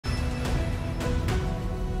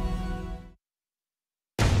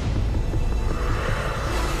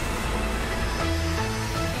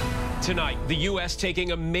Tonight, the U.S.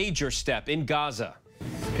 taking a major step in Gaza.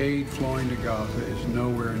 Aid flowing to Gaza is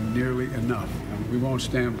nowhere nearly enough. We won't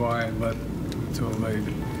stand by and let until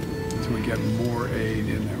we get more aid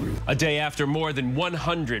in there. A day after more than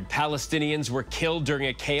 100 Palestinians were killed during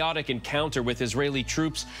a chaotic encounter with Israeli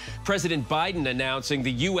troops, President Biden announcing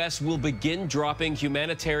the U.S. will begin dropping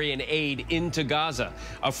humanitarian aid into Gaza,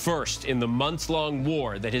 a first in the months-long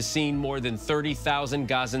war that has seen more than 30,000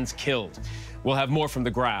 Gazans killed. We'll have more from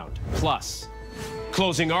the ground. Plus,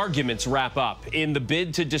 closing arguments wrap up in the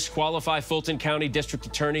bid to disqualify Fulton County District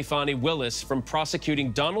Attorney Fani Willis from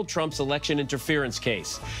prosecuting Donald Trump's election interference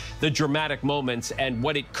case. The dramatic moments and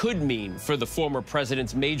what it could mean for the former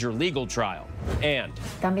president's major legal trial. And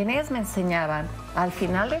también ellas me enseñaban al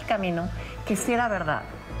final del camino que sí era verdad,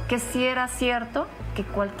 que sí era cierto que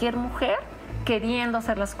cualquier mujer queriendo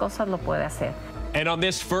hacer las cosas lo puede hacer. And on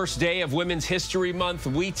this first day of Women's History Month,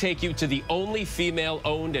 we take you to the only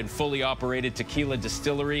female-owned and fully operated tequila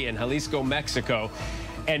distillery in Jalisco, Mexico,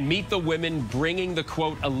 and meet the women bringing the,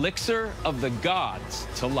 quote, elixir of the gods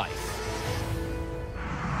to life.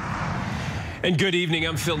 And good evening.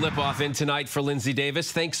 I'm Phil Lipoff in tonight for Lindsay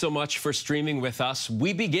Davis. Thanks so much for streaming with us.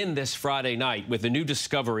 We begin this Friday night with a new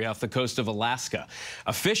discovery off the coast of Alaska.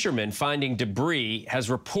 A fisherman finding debris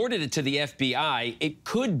has reported it to the FBI. It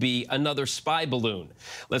could be another spy balloon.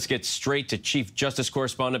 Let's get straight to Chief Justice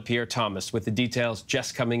Correspondent Pierre Thomas with the details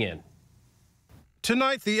just coming in.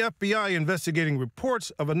 Tonight, the FBI investigating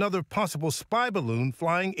reports of another possible spy balloon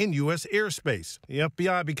flying in U.S. airspace. The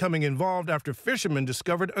FBI becoming involved after fishermen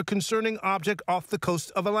discovered a concerning object off the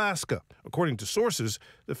coast of Alaska. According to sources,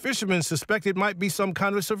 the fishermen suspect it might be some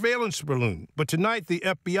kind of surveillance balloon. But tonight, the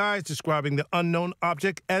FBI is describing the unknown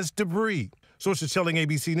object as debris. Sources telling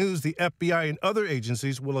ABC News the FBI and other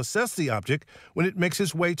agencies will assess the object when it makes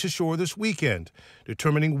its way to shore this weekend,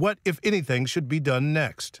 determining what, if anything, should be done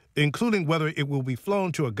next, including whether it will be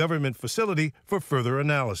flown to a government facility for further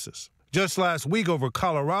analysis. Just last week over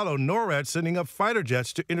Colorado, NORAD sending up fighter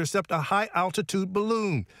jets to intercept a high-altitude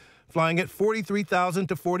balloon, flying at 43,000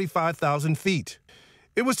 to 45,000 feet.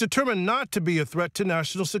 It was determined not to be a threat to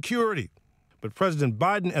national security, but President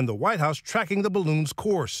Biden and the White House tracking the balloon's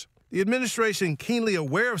course. The administration keenly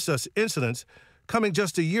aware of such incidents, coming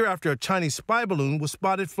just a year after a Chinese spy balloon was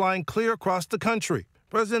spotted flying clear across the country.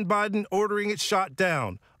 President Biden ordering it shot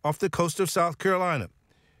down off the coast of South Carolina.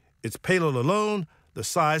 Its payload alone, the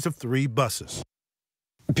size of 3 buses.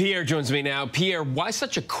 Pierre joins me now. Pierre, why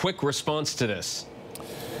such a quick response to this?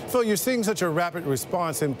 Phil, you're seeing such a rapid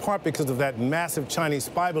response in part because of that massive Chinese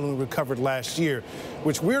spy balloon recovered last year,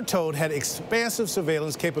 which we're told had expansive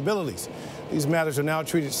surveillance capabilities. These matters are now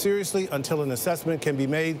treated seriously until an assessment can be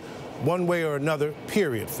made one way or another,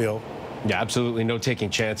 period, Phil. Yeah, absolutely no taking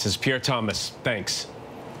chances. Pierre Thomas, thanks.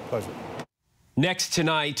 Pleasure. Next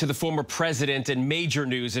tonight, to the former president and major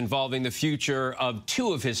news involving the future of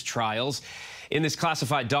 2 of his trials. In this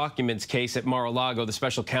classified documents case at Mar-a-Lago, the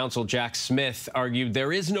special counsel Jack Smith argued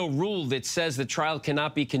there is no rule that says the trial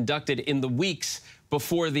cannot be conducted in the weeks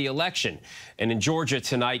before the election. And in Georgia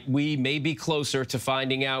tonight, we may be closer to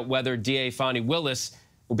finding out whether DA Fani Willis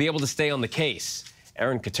will be able to stay on the case.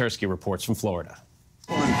 Aaron Katersky reports from Florida.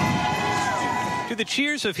 To the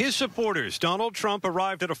cheers of his supporters, Donald Trump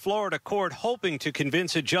arrived at a Florida court hoping to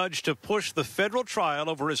convince a judge to push the federal trial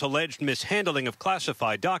over his alleged mishandling of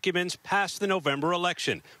classified documents past the November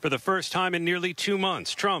election. For the first time in nearly 2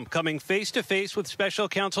 months, Trump coming face-to-face with special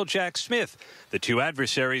counsel Jack Smith, the 2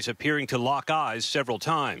 adversaries appearing to lock eyes several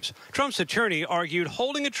times. Trump's attorney argued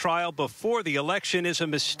holding a trial before the election is a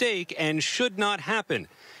mistake and should not happen.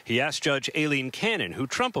 He asked Judge Aileen Cannon, who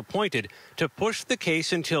Trump appointed, to push the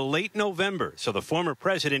case until late November so the former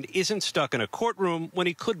president isn't stuck in a courtroom when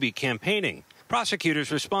he could be campaigning.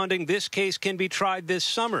 Prosecutors responding this case can be tried this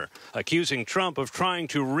summer, accusing Trump of trying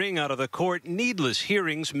to wring out of the court needless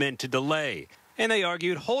hearings meant to delay. And they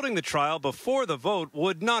argued holding the trial before the vote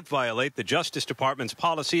would not violate the Justice Department's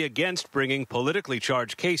policy against bringing politically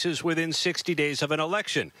charged cases within 60 days of an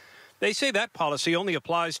election. They say that policy only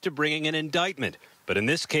applies to bringing an indictment. But in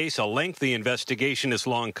this case, a lengthy investigation is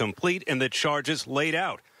long complete and the charges laid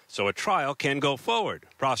out, so a trial can go forward.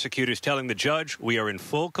 Prosecutors telling the judge, we are in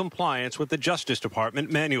full compliance with the Justice Department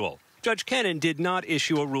manual. Judge Cannon did not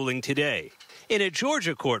issue a ruling today. In a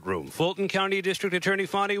Georgia courtroom, Fulton County District Attorney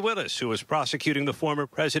Fani Willis, who was prosecuting the former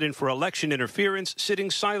president for election interference, sitting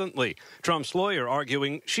silently. Trump's lawyer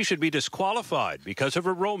arguing she should be disqualified because of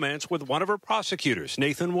her romance with one of her prosecutors,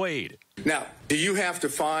 Nathan Wade. Now, do you have to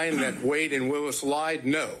find that Wade and Willis lied?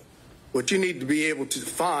 No. What you need to be able to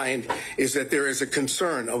find is that there is a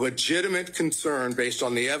concern, a legitimate concern based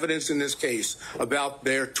on the evidence in this case about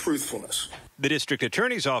their truthfulness. The district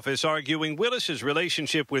attorney's office arguing Willis's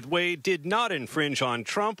relationship with Wade did not infringe on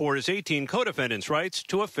Trump or his 18 co-defendants' rights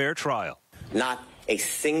to a fair trial. Not a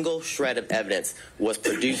single shred of evidence was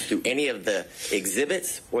produced through any of the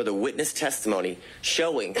exhibits or the witness testimony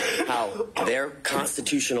showing how their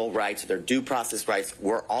constitutional rights, their due process rights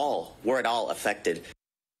were at all affected.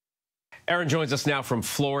 Aaron joins us now from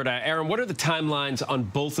Florida. Aaron, what are the timelines on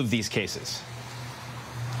both of these cases?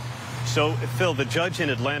 So, Phil, the judge in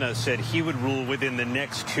Atlanta said he would rule within the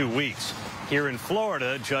next 2 weeks. Here in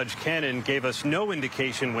Florida, Judge Cannon gave us no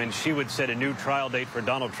indication when she would set a new trial date for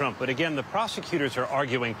Donald Trump. But again, the prosecutors are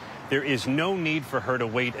arguing there is no need for her to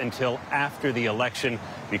wait until after the election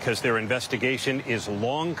because their investigation is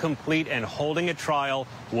long complete and holding a trial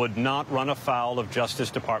would not run afoul of Justice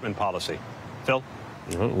Department policy. Phil?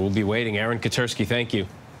 We'll be waiting. Aaron Katersky, thank you.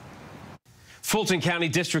 Fulton County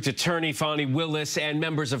District Attorney Fani Willis and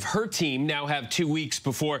members of her team now have 2 weeks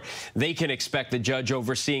before they can expect the judge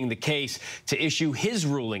overseeing the case to issue his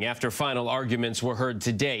ruling after final arguments were heard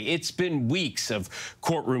today. It's been weeks of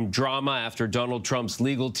courtroom drama after Donald Trump's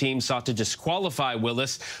legal team sought to disqualify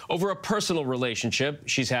Willis over a personal relationship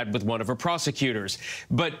she's had with one of her prosecutors.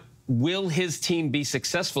 But will his team be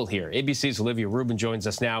successful here? ABC's Olivia Rubin joins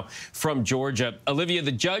us now from Georgia. Olivia,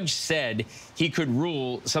 the judge said he could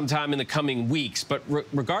rule sometime in the coming weeks, but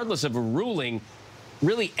regardless of a ruling,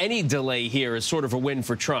 really any delay here is sort of a win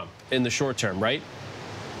for Trump in the short term, right?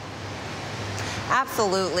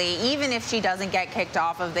 Absolutely. Even if she doesn't get kicked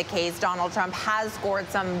off of the case, Donald Trump has scored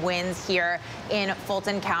some wins here in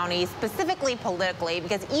Fulton County, specifically politically,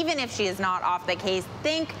 because even if she is not off the case,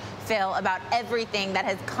 think, Phil, about everything that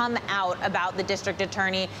has come out about the district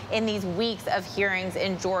attorney in these weeks of hearings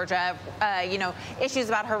in Georgia. Issues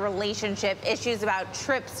about her relationship, issues about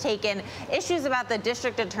trips taken, issues about the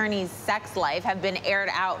district attorney's sex life have been aired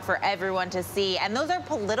out for everyone to see. And those are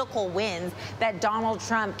political wins that Donald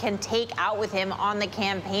Trump can take out with him on the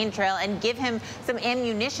campaign trail and give him some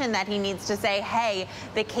ammunition that he needs to say, hey,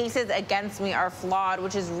 the cases against me are flawed,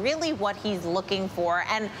 which is really what he's looking for.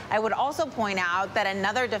 And I would also point out that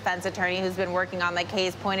another defense attorney who's been working on the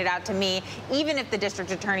case pointed out to me, even if the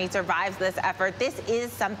district attorney survives this effort, this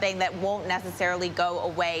is something that won't necessarily go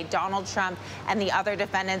away. Donald Trump and the other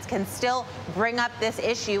defendants can still bring up this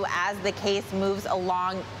issue as the case moves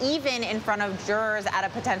along, even in front of jurors at a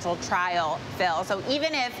potential trial, Phil. So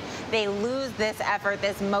even if they lose this effort,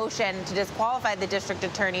 this motion to disqualify the district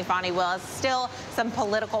attorney, Fani Willis, still some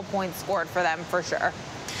political points scored for them for sure.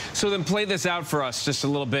 So then play this out for us just a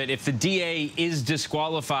little bit. If the DA is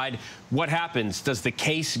disqualified, what happens? Does the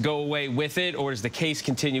case go away with it, or does the case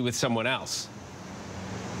continue with someone else?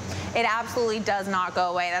 It absolutely does not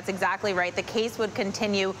go away. That's exactly right. The case would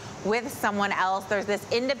continue with someone else. There's this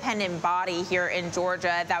independent body here in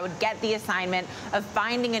Georgia that would get the assignment of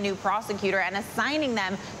finding a new prosecutor and assigning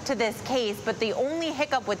them to this case. But the only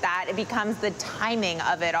hiccup with that, it becomes the timing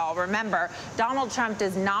of it all. Remember, Donald Trump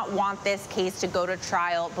does not want this case to go to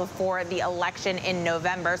trial before the election in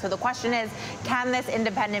November. So the question is, can this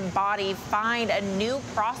independent body find a new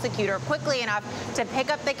prosecutor quickly enough to pick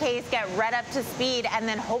up the case, get read up to speed, and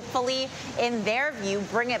then hopefully, in their view,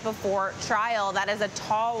 bring it before trial? That is a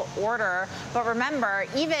tall order. But remember,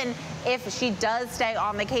 even if she does stay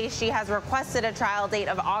on the case, she has requested a trial date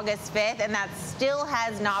of August 5th, and that still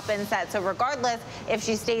has not been set. So regardless if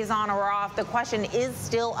she stays on or off, the question is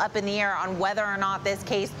still up in the air on whether or not this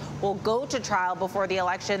case will go to trial before the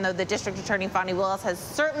election, though the district attorney, Fani Willis, has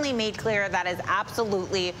certainly made clear that is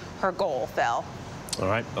absolutely her goal, Phil. All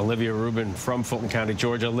right. Olivia Rubin from Fulton County,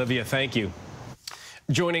 Georgia. Olivia, thank you.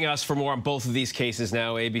 Joining us for more on both of these cases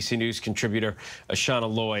now, ABC News contributor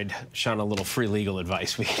Shauna Lloyd. Shauna, a little free legal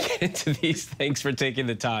advice. We can get into these. Thanks for taking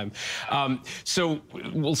the time. So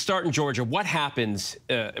we'll start in Georgia. What happens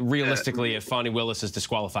realistically if Fani Willis is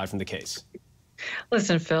disqualified from the case?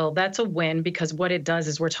 Listen, Phil, that's a win because what it does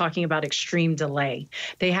is we're talking about extreme delay.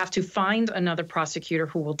 They have to find another prosecutor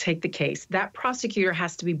who will take the case. That prosecutor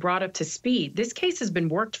has to be brought up to speed. This case has been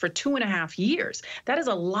worked for 2.5 years. That is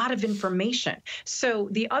a lot of information. So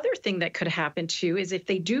the other thing that could happen, too, is if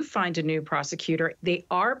they do find a new prosecutor, they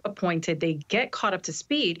are appointed, they get caught up to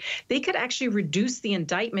speed, they could actually reduce the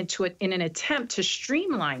indictment to it in an attempt to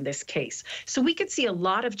streamline this case. So we could see a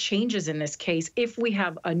lot of changes in this case if we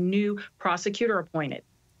have a new prosecutor appointed.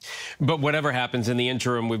 But whatever happens in the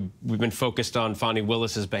interim, we've been focused on Fani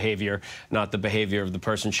Willis's behavior, not the behavior of the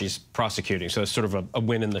person she's prosecuting. So it's sort of a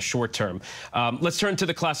win in the short term. Let's turn to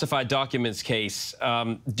the classified documents case.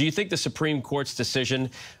 Do you think the Supreme Court's decision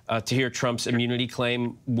to hear Trump's immunity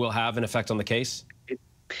claim will have an effect on the case?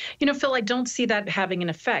 You know, Phil, I don't see that having an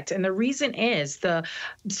effect. And the reason is the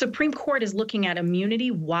Supreme Court is looking at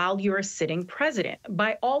immunity while you're a sitting president.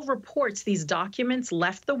 By all reports, these documents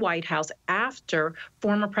left the White House after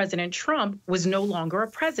former President Trump was no longer a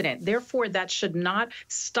president. Therefore, that should not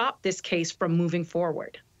stop this case from moving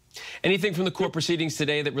forward. Anything from the court proceedings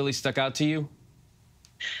today that really stuck out to you?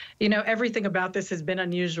 You know, everything about this has been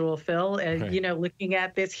unusual, Phil. Right. You know, looking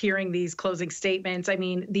at this, hearing these closing statements, I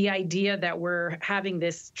mean, the idea that we're having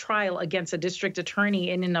this trial against a district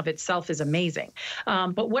attorney in and of itself is amazing.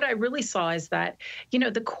 But what I really saw is that, you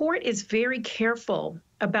know, the court is very careful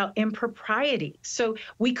about impropriety. So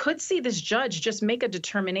we could see this judge just make a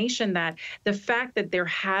determination that the fact that there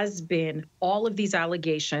has been all of these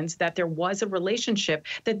allegations, that there was a relationship,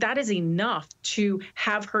 that is enough to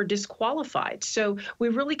have her disqualified. So we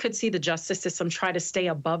really could see the justice system try to stay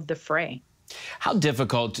above the fray. How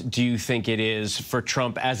difficult do you think it is for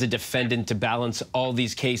Trump as a defendant to balance all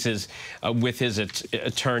these cases with his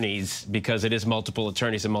attorneys, because it is multiple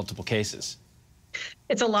attorneys in multiple cases?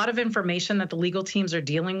 It's a lot of information that the legal teams are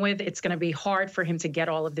dealing with. It's going to be hard for him to get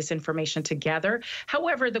all of this information together.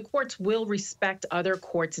 However, the courts will respect other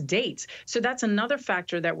courts' dates. So that's another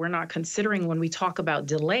factor that we're not considering when we talk about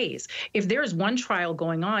delays. If there's one trial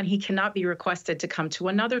going on, he cannot be requested to come to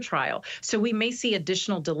another trial. So we may see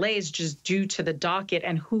additional delays just due to the docket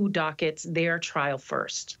and who dockets their trial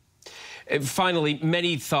first. Finally,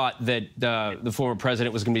 many thought that the former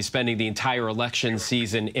president was going to be spending the entire election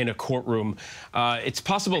season in a courtroom. It's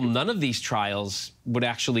possible none of these trials would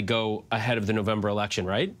actually go ahead of the November election,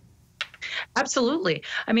 right? Absolutely.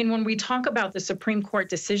 I mean, when we talk about the Supreme Court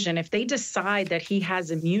decision, if they decide that he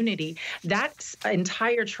has immunity, that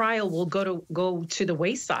entire trial will go to the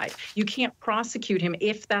wayside. You can't prosecute him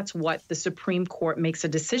if that's what the Supreme Court makes a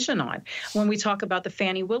decision on. When we talk about the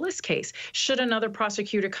Fani Willis case, should another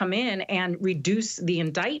prosecutor come in and reduce the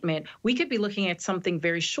indictment, we could be looking at something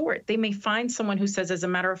very short. They may find someone who says, as a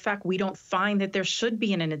matter of fact, we don't find that there should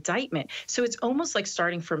be an indictment. So it's almost like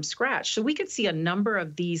starting from scratch. So we could see a number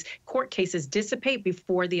of these court cases dissipate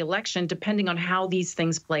before the election, depending on how these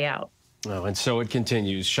things play out. Oh, and so it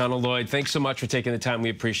continues. Shauna Lloyd, thanks so much for taking the time. We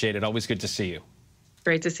appreciate it. Always good to see you.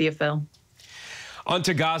 Great to see you, Phil. On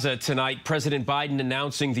to Gaza tonight. President Biden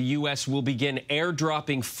announcing the U.S. will begin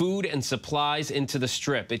airdropping food and supplies into the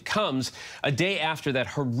Strip. It comes a day after that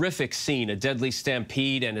horrific scene, a deadly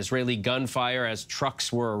stampede and Israeli gunfire as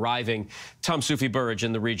trucks were arriving. Tom Sufi Burridge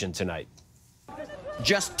in the region tonight.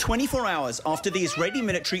 Just 24 hours after the Israeli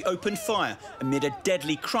military opened fire amid a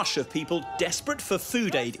deadly crush of people desperate for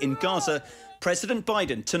food aid in Gaza, President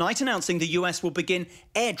Biden tonight announcing the U.S. will begin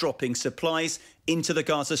airdropping supplies into the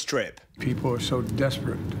Gaza Strip. People are so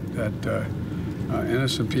desperate that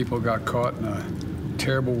innocent people got caught in a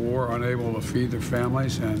terrible war, unable to feed their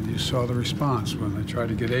families, and you saw the response when they tried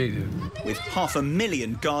to get aid in. With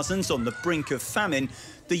 500,000 Gazans on the brink of famine,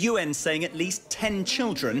 the UN saying at least 10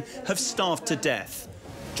 children have starved to death.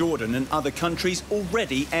 Jordan and other countries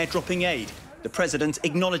already airdropping aid. The president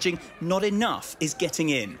acknowledging not enough is getting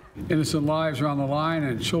in. Innocent lives are on the line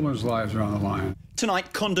and children's lives are on the line.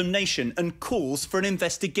 Tonight, condemnation and calls for an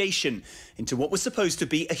investigation into what was supposed to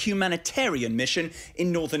be a humanitarian mission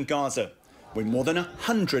in northern Gaza, where more than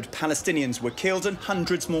 100 Palestinians were killed and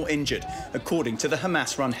hundreds more injured, according to the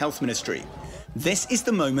Hamas-run health ministry. This is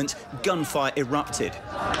the moment gunfire erupted.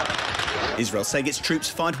 Israel saying its troops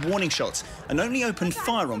fired warning shots and only opened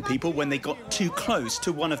fire on people when they got too close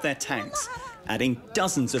to one of their tanks, adding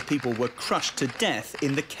dozens of people were crushed to death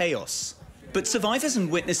in the chaos. But survivors and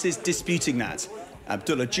witnesses disputing that.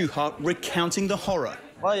 Abdullah Juha recounting the horror,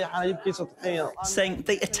 saying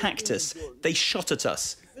they attacked us, they shot at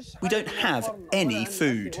us. We don't have any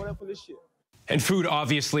food. And food,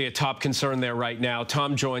 obviously, a top concern there right now.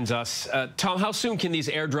 Tom joins us. Tom, how soon can these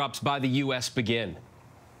airdrops by the U.S. begin?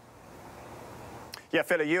 Yeah,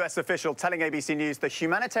 Phil, a U.S. official telling ABC News the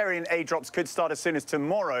humanitarian aid drops could start as soon as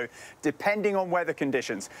tomorrow, depending on weather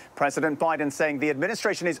conditions. President Biden saying the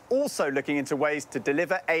administration is also looking into ways to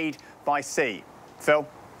deliver aid by sea. Phil?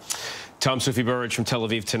 Tom Sufi Burridge from Tel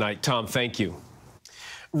Aviv tonight. Tom, thank you.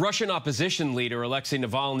 Russian opposition leader Alexei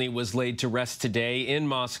Navalny was laid to rest today in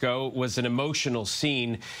Moscow. It was an emotional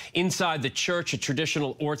scene inside the church, a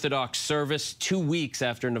traditional Orthodox service 2 weeks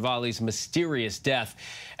after Navalny's mysterious death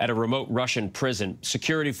at a remote Russian prison.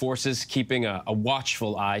 Security forces keeping a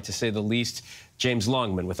watchful eye, to say the least. James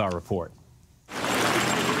Longman with our report.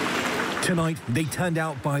 Tonight, they turned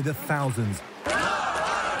out by the thousands.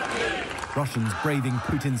 Russians braving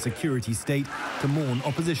Putin's security state to mourn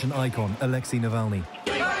opposition icon Alexei Navalny.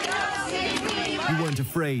 You weren't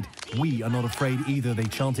afraid. We are not afraid either, they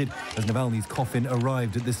chanted as Navalny's coffin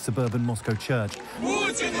arrived at this suburban Moscow church.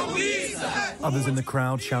 Others in the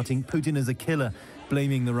crowd shouting Putin is a killer,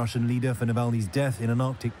 blaming the Russian leader for Navalny's death in an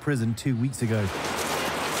Arctic prison 2 weeks ago.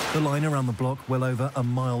 The line around the block well over a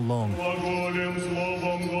mile long.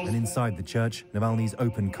 And inside the church, Navalny's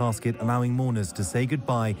open casket allowing mourners to say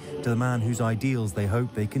goodbye to the man whose ideals they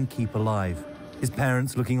hope they can keep alive. His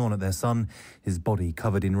parents looking on at their son, his body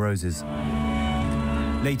covered in roses.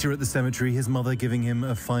 Later at the cemetery, his mother giving him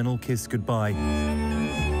a final kiss goodbye.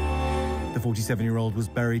 The 47-year-old was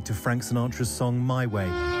buried to Frank Sinatra's song My Way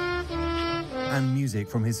and music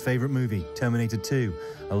from his favourite movie, Terminator 2,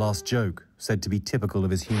 a last joke said to be typical of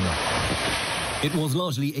his humour. It was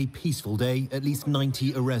largely a peaceful day. At least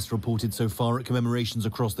 90 arrests reported so far at commemorations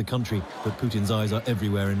across the country. But Putin's eyes are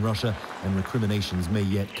everywhere in Russia, and recriminations may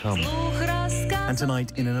yet come. And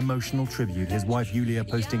tonight, in an emotional tribute, his wife Yulia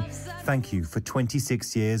posting, "Thank you for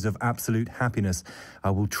 26 years of absolute happiness.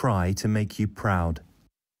 I will try to make you proud."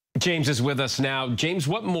 James is with us now. James,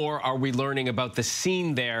 what more are we learning about the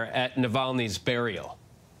scene there at Navalny's burial?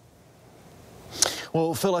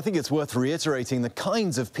 Well, Phil, I think it's worth reiterating the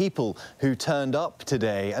kinds of people who turned up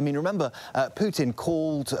today. I mean, remember, Putin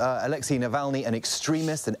called Alexei Navalny an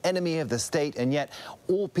extremist, an enemy of the state, and yet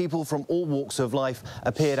all people from all walks of life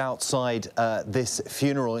appeared outside this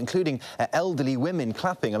funeral, including elderly women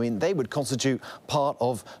clapping. I mean, they would constitute part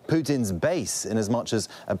of Putin's base, in as much as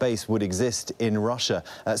a base would exist in Russia.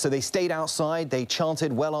 So they stayed outside, they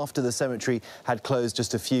chanted well after the cemetery had closed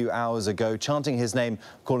just a few hours ago, chanting his name,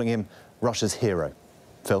 calling him Russia's hero.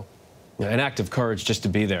 Phil? Yeah, an act of courage just to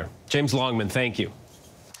be there. James Longman, thank you.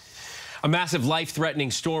 A massive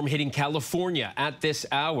life-threatening storm hitting California at this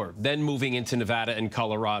hour, then moving into Nevada and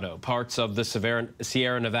Colorado. Parts of the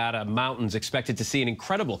Sierra Nevada mountains expected to see an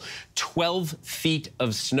incredible 12 feet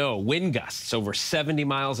of snow, wind gusts over 70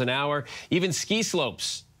 miles an hour, even ski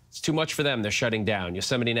slopes. It's too much for them. They're shutting down.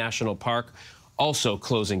 Yosemite National Park also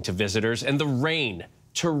closing to visitors, and the rain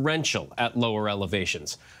torrential at lower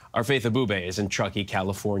elevations. Our Faith Abube is in Truckee,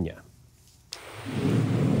 California.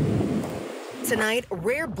 Tonight,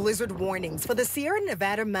 rare blizzard warnings for the Sierra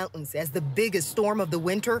Nevada mountains as the biggest storm of the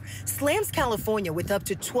winter slams California with up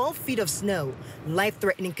to 12 feet of snow,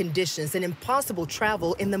 life-threatening conditions, and impossible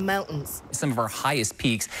travel in the mountains. Some of our highest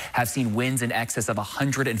peaks have seen winds in excess of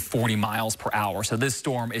 140 miles per hour. So this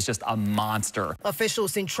storm is just a monster.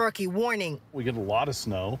 Officials in Truckee warning. We get a lot of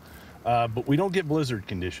snow. But we don't get blizzard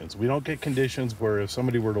conditions. We don't get conditions where if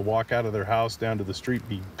somebody were to walk out of their house down to the street,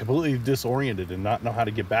 be completely disoriented and not know how to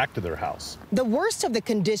get back to their house. The worst of the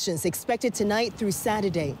conditions expected tonight through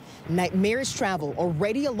Saturday. Nightmarish travel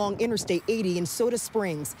already along Interstate 80 in Soda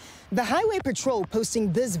Springs. The Highway Patrol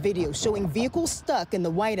posting this video showing vehicles stuck in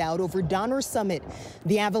the whiteout over Donner Summit.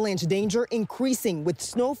 The avalanche danger increasing with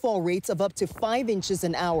snowfall rates of up to 5 inches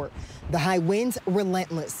an hour. The high winds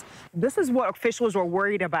relentless. This is what officials are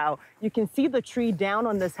worried about. You can see the tree down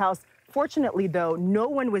on this house. Fortunately, though, no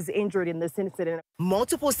one was injured in this incident.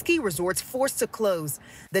 Multiple ski resorts forced to close.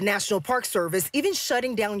 The National Park Service even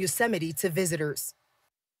shutting down Yosemite to visitors.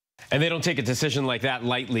 And they don't take a decision like that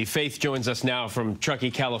lightly. Faith joins us now from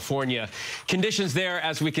Truckee, California. Conditions there,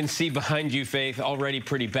 as we can see behind you, Faith, already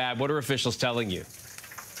pretty bad. What are officials telling you?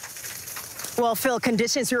 Well, Phil,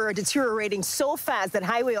 conditions here are deteriorating so fast that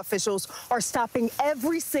highway officials are stopping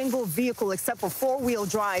every single vehicle except for four-wheel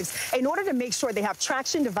drives in order to make sure they have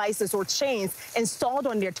traction devices or chains installed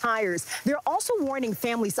on their tires. They're also warning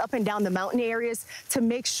families up and down the mountain areas to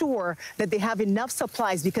make sure that they have enough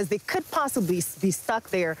supplies because they could possibly be stuck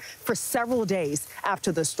there for several days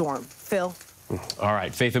after the storm. Phil? All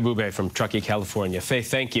right. Faith Abube from Truckee, California.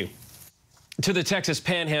 Faith, thank you. To the Texas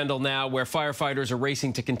Panhandle now, where firefighters are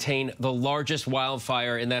racing to contain the largest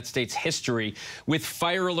wildfire in that state's history, with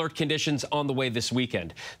fire alert conditions on the way this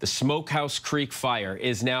weekend. The Smokehouse Creek fire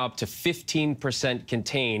is now up to 15%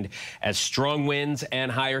 contained as strong winds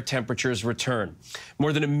and higher temperatures return.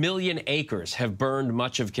 More than 1 million acres have burned.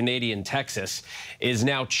 Much of Canadian Texas is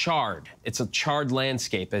now charred. It's a charred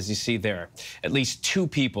landscape, as you see there. At least 2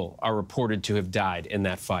 people are reported to have died in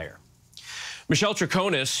that fire. Michelle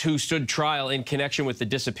Troconis, who stood trial in connection with the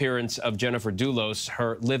disappearance of Jennifer Dulos,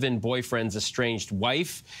 her live-in boyfriend's estranged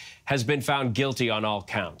wife, has been found guilty on all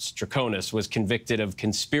counts. Troconis was convicted of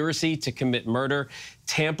conspiracy to commit murder,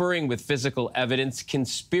 tampering with physical evidence,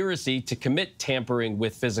 conspiracy to commit tampering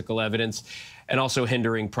with physical evidence, and also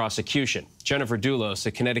hindering prosecution. Jennifer Dulos,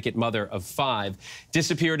 a Connecticut mother of 5,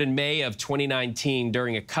 disappeared in May of 2019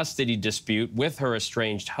 during a custody dispute with her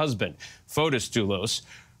estranged husband, Fotis Dulos.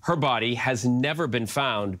 Her body has never been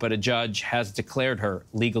found, but a judge has declared her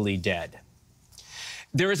legally dead.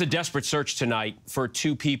 There is a desperate search tonight for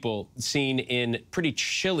two people seen in pretty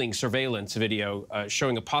chilling surveillance video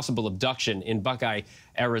showing a possible abduction in Buckeye,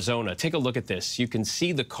 Arizona. Take a look at this. You can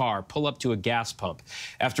see the car pull up to a gas pump.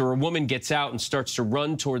 After a woman gets out and starts to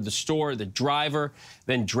run toward the store, the driver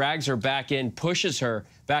then drags her back in, pushes her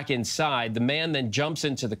back inside. The man then jumps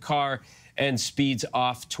into the car and speeds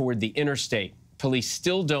off toward the interstate. Police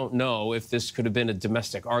still don't know if this could have been a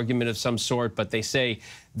domestic argument of some sort, but they say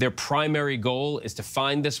their primary goal is to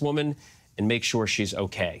find this woman and make sure she's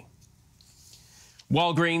okay.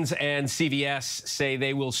 Walgreens and CVS say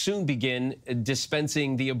they will soon begin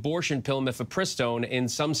dispensing the abortion pill mifepristone in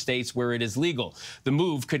some states where it is legal. The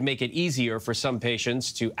move could make it easier for some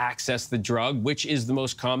patients to access the drug, which is the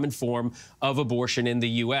most common form of abortion in the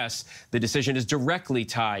U.S. The decision is directly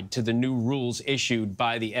tied to the new rules issued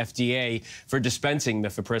by the FDA for dispensing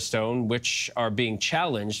mifepristone, which are being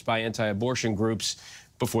challenged by anti-abortion groups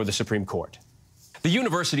before the Supreme Court. The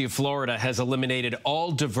University of Florida has eliminated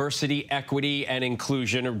all diversity, equity, and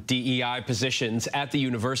inclusion, or DEI, positions at the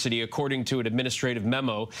university, according to an administrative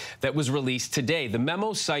memo that was released today. The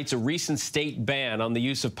memo cites a recent state ban on the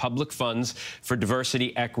use of public funds for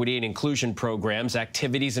diversity, equity, and inclusion programs,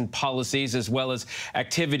 activities, and policies, as well as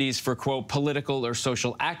activities for, quote, political or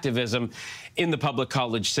social activism in the public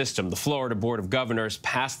college system. The Florida Board of Governors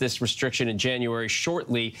passed this restriction in January,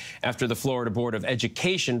 shortly after the Florida Board of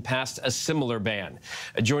Education passed a similar ban.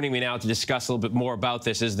 Joining me now to discuss a little bit more about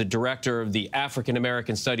this is the director of the African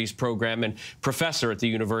American Studies program and professor at the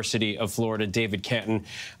University of Florida, David Canton.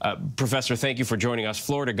 Professor, thank you for joining us.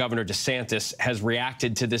 Florida Governor DeSantis has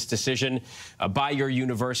reacted to this decision by your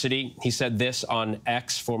university. He said this on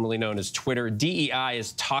X, formerly known as Twitter: DEI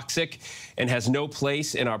is toxic and has no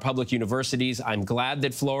place in our public universities. I'm glad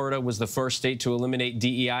that Florida was the first state to eliminate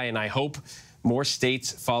DEI, and I hope more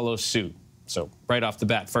states follow suit. So right off the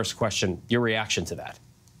bat, first question, your reaction to that?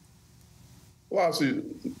 Well, obviously,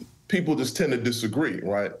 people just tend to disagree,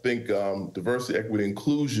 right? I think diversity, equity,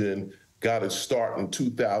 inclusion got its start in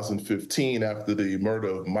 2015 after the murder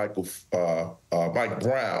of Mike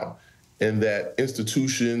Brown, and that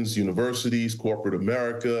institutions, universities, corporate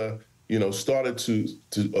America, started to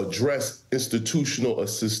address institutional or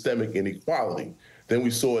systemic inequality. Then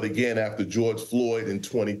we saw it again after George Floyd in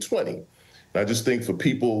 2020. And I just think for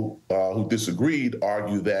people who disagreed,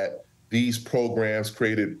 argue that these programs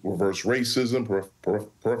created reverse racism,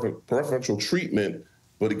 preferential treatment.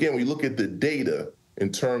 But again, when you look at the data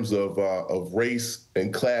in terms of race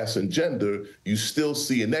and class and gender, you still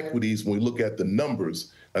see inequities when we look at the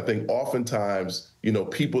numbers. I think oftentimes,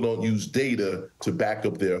 people don't use data to back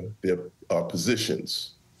up their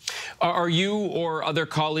positions. Are you or other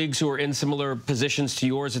colleagues who are in similar positions to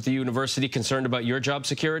yours at the university concerned about your job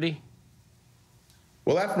security?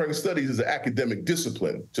 Well, African American studies is an academic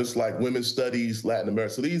discipline, just like women's studies, Latin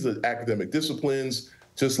America. So these are academic disciplines,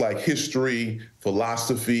 just like history,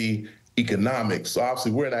 philosophy, economics. So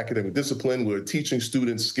obviously, we're an academic discipline. We're teaching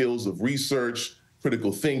students skills of research,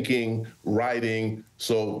 critical thinking, writing.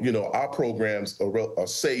 So, our programs are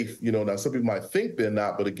safe. Now some people might think they're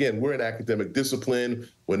not, but again, we're an academic discipline.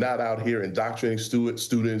 We're not out here indoctrinating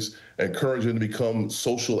students, encouraging them to become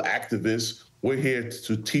social activists. We're here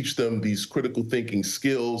to teach them these critical thinking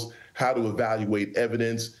skills, how to evaluate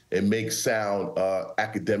evidence and make sound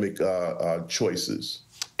academic choices.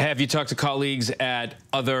 Have you talked to colleagues at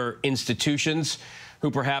other institutions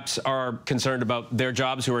who perhaps are concerned about their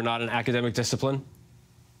jobs who are not an academic discipline?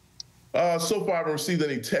 So far, I haven't received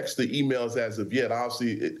any texts or emails as of yet.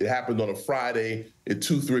 Obviously, it happened on a Friday at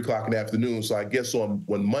 2, 3 o'clock in the afternoon. So I guess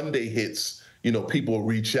when Monday hits, people will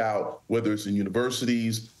reach out, whether it's in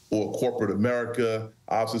universities or corporate America.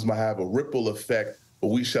 Obviously, this might have a ripple effect, but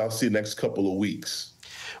we shall see the next couple of weeks.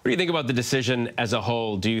 What do you think about the decision as a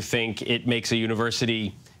whole? Do you think it makes a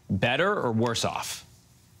university better or worse off?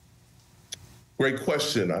 Great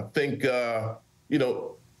question. I think,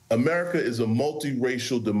 America is a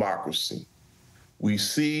multiracial democracy. We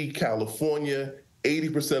see California,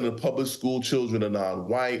 80% of public school children are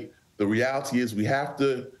non-white. The reality is we have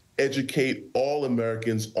to educate all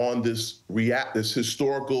Americans on this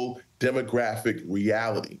historical demographic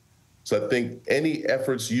reality. So I think any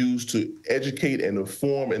efforts used to educate and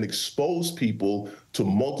inform and expose people to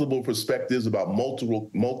multiple perspectives about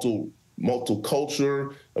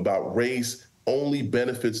multiculture, about race, only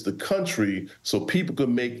benefits the country, so people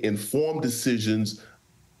can make informed decisions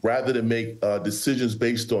rather than make decisions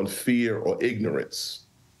based on fear or ignorance.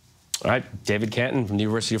 All right, David Canton from the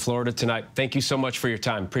University of Florida tonight. Thank you so much for your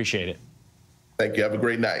time. Appreciate it. Thank you. Have a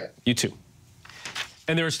great night. You too.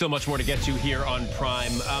 And there is still much more to get to here on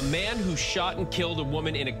Prime. A man who shot and killed a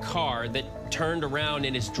woman in a car that turned around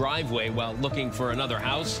in his driveway while looking for another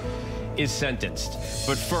house is sentenced.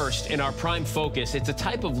 But first, in our Prime Focus, it's a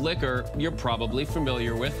type of liquor you're probably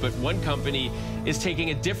familiar with, but one company is taking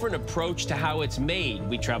a different approach to how it's made.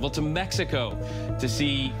 We travel to Mexico to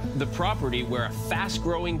see the property where a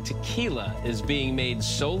fast-growing tequila is being made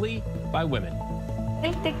solely by women.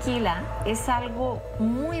 El tequila es algo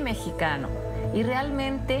muy mexicano. Y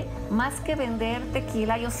realmente, más que vender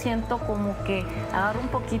tequila, yo siento como que agarro un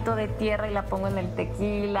poquito de tierra y la pongo en el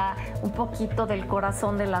tequila, un poquito del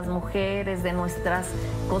corazón de las mujeres, de nuestras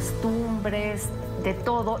costumbres, de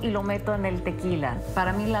todo, y lo meto en el tequila.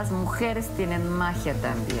 Para mí las mujeres tienen magia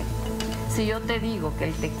también. Si yo te digo que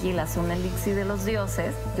el tequila es un elixir de los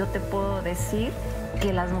dioses, yo te puedo decir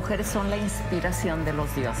que las mujeres son la inspiración de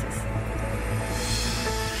los dioses.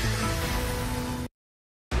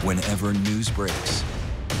 Whenever news breaks.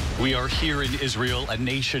 We are here in Israel, a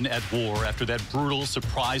nation at war after that brutal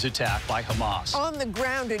surprise attack by Hamas. On the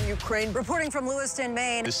ground in Ukraine, reporting from Lewiston,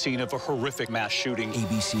 Maine. The scene of a horrific mass shooting.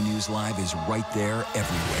 ABC News Live is right there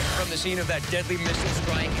everywhere. From the scene of that deadly missile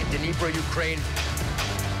strike in Dnipro, Ukraine.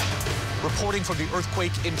 Reporting from the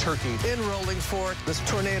earthquake in Turkey. In Rolling Fork, this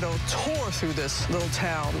tornado tore through this little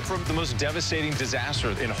town. From the most devastating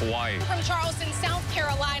disaster in Hawaii. From Charleston, South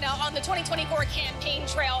Carolina, on the 2024 campaign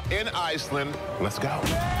trail. In Iceland, let's go.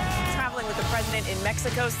 Traveling with the president in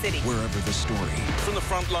Mexico City. Wherever the story. From the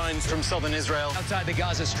front lines, from southern Israel. Outside the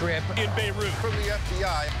Gaza Strip. In Beirut. From the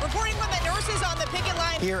FBI. Reporting from the nurses on the picket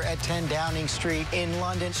line. Here at 10 Downing Street in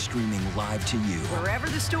London. Streaming live to you. Wherever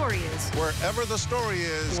the story is. Wherever the story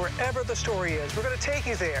is. Wherever the story is. We're going to take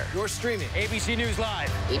you there. You're streaming. ABC News Live.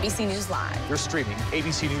 ABC News Live. You're streaming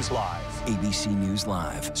ABC News Live. ABC News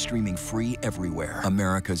Live. Streaming free everywhere.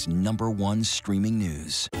 America's #1 streaming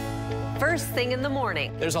news. First thing in the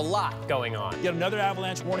morning. There's a lot going on. Yet another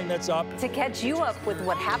avalanche warning that's up. To catch you up with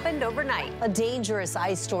what happened overnight. A dangerous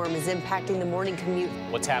ice storm is impacting the morning commute.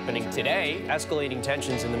 What's happening today? Escalating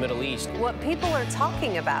tensions in the Middle East. What people are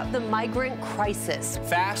talking about. The migrant crisis.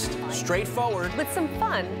 Fast, straightforward. With some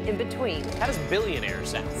fun in between. How does billionaire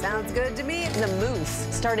sound? Sounds good to me. The moose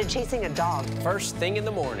started chasing a dog. First thing in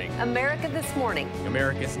the morning. America This Morning.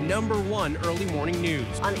 America's #1 early morning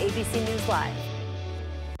news. On ABC News Live.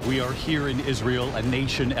 We are here in Israel, a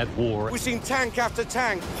nation at war. We've seen tank after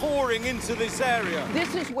tank pouring into this area.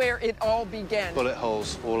 This is where it all began. Bullet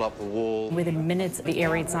holes all up the wall. Within minutes, the air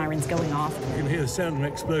raid sirens going off. You can hear the sound of an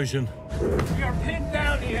explosion. We are pinned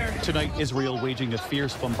down here. Tonight, Israel waging a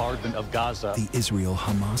fierce bombardment of Gaza. The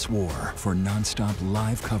Israel-Hamas war. For non-stop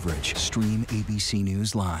live coverage, stream ABC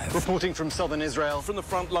News Live. Reporting from southern Israel. From the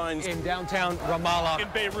front lines. In downtown Ramallah. In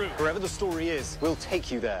Beirut. Wherever the story is, we'll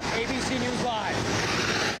take you there. ABC News Live.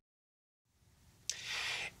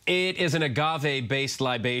 It is an agave-based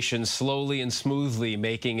libation slowly and smoothly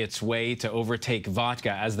making its way to overtake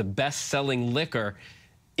vodka as the best-selling liquor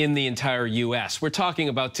in the entire U.S. We're talking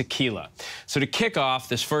about tequila. So to kick off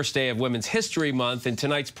this first day of Women's History Month, in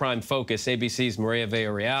tonight's Prime Focus, ABC's Maria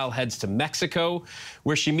Villarreal heads to Mexico,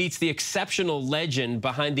 where she meets the exceptional legend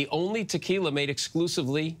behind the only tequila made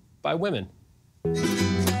exclusively by women.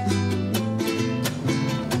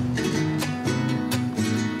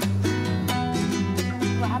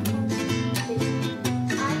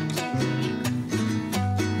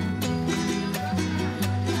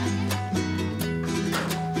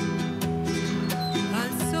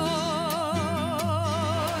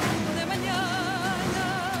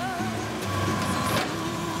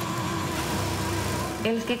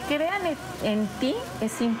 El que crean en ti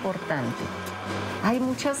es importante. Hay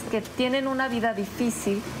muchas que tienen una vida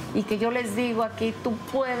difícil y que yo les digo aquí, tú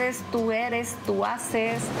puedes, tú eres, tú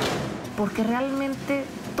haces, porque realmente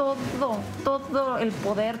todo el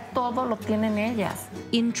poder, todo lo tienen ellas.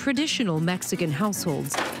 In traditional Mexican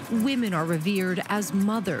households, women are revered as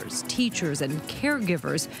mothers, teachers, and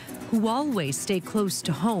caregivers who always stay close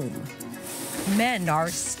to home. Men are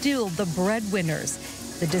still the breadwinners,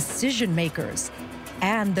 the decision makers,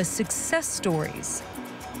 and the success stories.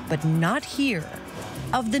 But not here.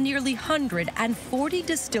 Of the nearly 140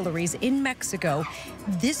 distilleries in Mexico,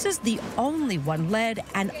 this is the only one led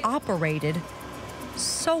and operated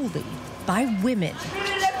solely by women.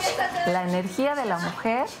 La energía de la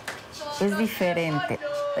mujer es diferente.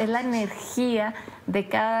 Es la energía de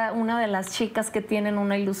cada una de las chicas que tienen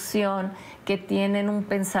una ilusión, que tienen un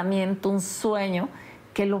pensamiento, un sueño,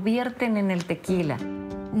 que lo vierten en el tequila.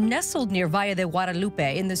 Nestled near Valle de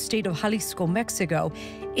Guadalupe in the state of Jalisco, Mexico,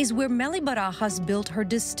 is where Meli Barajas built her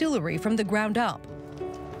distillery from the ground up.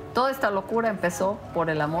 Toda esta locura empezó por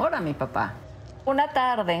el amor a mi papá. Una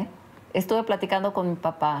tarde estuve platicando con mi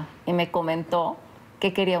papá y me comentó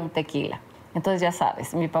que quería un tequila. Entonces ya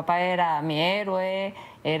sabes, mi papá era mi héroe,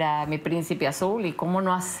 era mi príncipe azul y cómo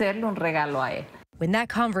no hacerle un regalo a él. When that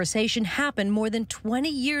conversation happened more than 20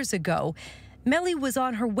 years ago, Melly was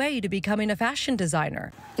on her way to becoming a fashion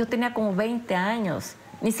designer. Yo tenía como 20 años,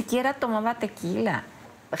 ni siquiera tomaba tequila.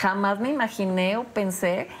 Jamás me imaginé o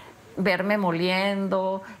pensé verme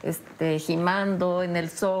moliendo, gimando en el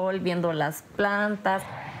sol, viendo las plantas.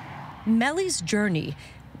 Melly's journey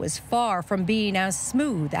was far from being as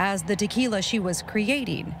smooth as the tequila she was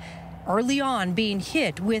creating, early on being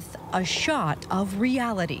hit with a shot of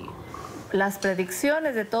reality. Las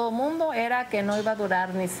predicciones de todo mundo era que no iba a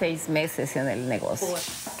durar ni 6 meses en el negocio.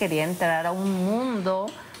 Quería entrar a un mundo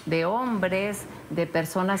de hombres, de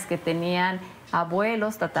personas que tenían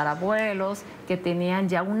abuelos, tatarabuelos, que tenían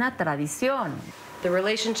ya una tradición. The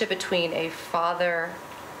relationship between a father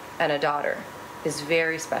and a daughter is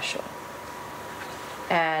very special.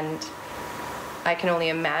 And I can only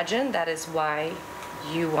imagine that is why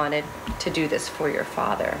you wanted to do this for your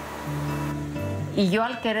father. Y yo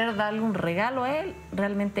al querer darle un regalo a él,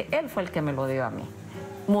 realmente él fue el que me lo dio a mí.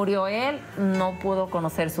 Murió él, no pudo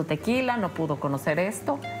conocer su tequila, no pudo conocer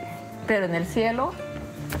esto, pero en el cielo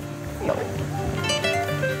lo ve.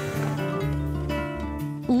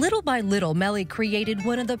 Little by little, Melly created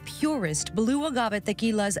one of the purest blue agave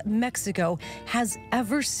tequilas Mexico has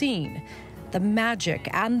ever seen. The magic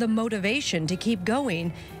and the motivation to keep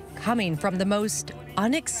going coming from the most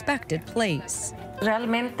unexpected place.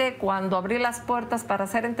 Realmente cuando abrí las puertas para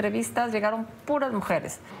hacer entrevistas llegaron puras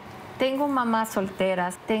mujeres. Tengo mamás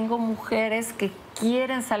solteras, tengo mujeres que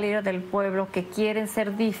quieren salir del pueblo, que quieren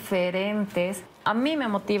ser diferentes. A mí me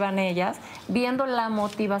motivan ellas, viendo la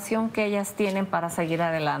motivación que ellas tienen para seguir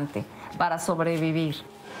adelante, para sobrevivir.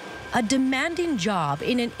 A demanding job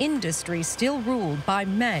in an industry still ruled by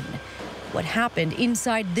men. What happened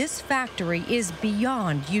inside this factory is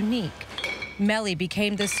beyond unique. Melly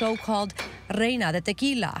became the so-called Reina de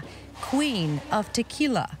Tequila, Queen of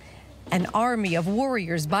Tequila, an army of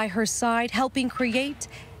warriors by her side helping create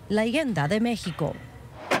Leyenda de México.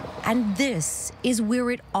 And this is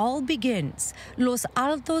where it all begins, Los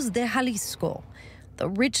Altos de Jalisco. The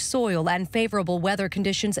rich soil and favorable weather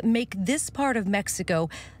conditions make this part of Mexico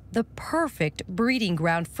the perfect breeding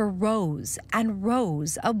ground for rows and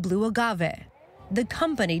rows of blue agave. The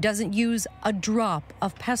company doesn't use a drop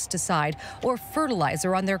of pesticide or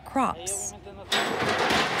fertilizer on their crops.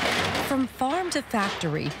 From farm to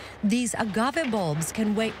factory, these agave bulbs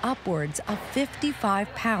can weigh upwards of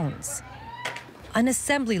 55 pounds. An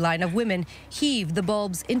assembly line of women heave the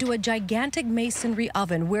bulbs into a gigantic masonry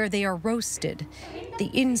oven where they are roasted.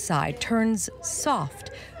 The inside turns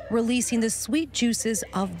soft, releasing the sweet juices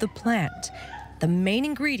of the plant, the main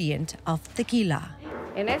ingredient of tequila.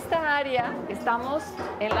 En esta área estamos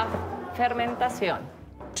en la fermentación.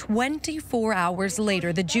 24 hours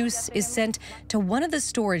later, the juice is sent to one of the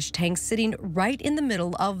storage tanks sitting right in the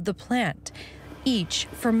middle of the plant, each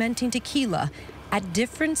fermenting tequila at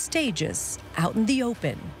different stages out in the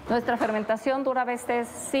open. Nuestra fermentación dura a veces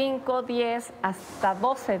 5, 10, hasta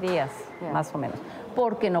 12 días, más o menos,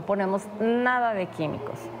 porque no ponemos nada de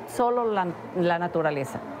químicos, solo la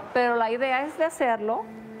naturaleza. Pero la idea es de hacerlo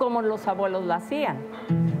como los abuelos lo hacían.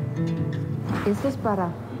 Esto es para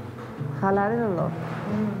jalar el olor.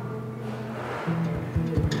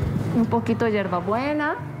 Un poquito de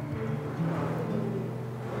hierbabuena.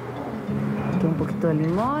 Aquí un poquito de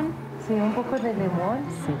limón. Sí, un poco de limón.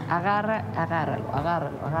 Sí, agárralo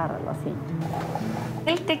así.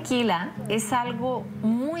 El tequila es algo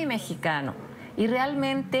muy mexicano. Y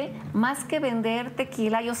realmente, más que vender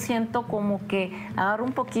tequila, yo siento como que agarro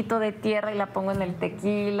un poquito de tierra y la pongo en el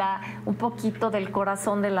tequila, un poquito del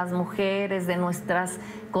corazón de las mujeres, de nuestras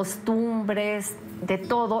costumbres, de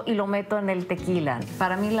todo, y lo meto en el tequila.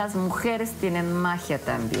 Para mí las mujeres tienen magia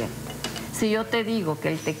también. Si yo te digo que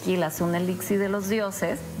el tequila es un elixir de los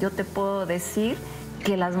dioses, yo te puedo decir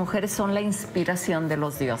que las mujeres son la inspiración de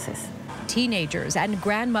los dioses. Teenagers and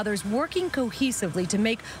grandmothers working cohesively to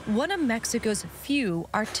make one of Mexico's few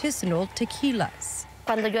artisanal tequilas.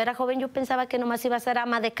 Cuando yo era joven yo pensaba que nomás iba a ser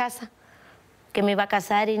ama de casa, que me iba a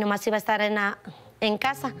casar y nomás iba a estar en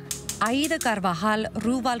casa. Aida Carvajal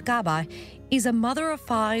Rubalcaba is a mother of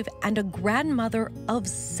 5 and a grandmother of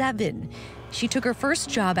 7. She took her first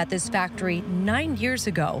job at this factory 9 years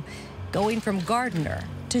ago, going from gardener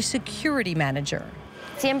to security manager.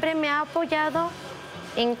 Siempre me ha apoyado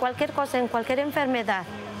en cualquier cosa, en cualquier enfermedad.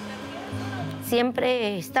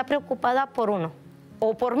 Siempre está preocupada por uno,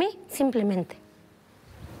 o por mí, simplemente.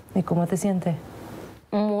 ¿Y cómo te sientes?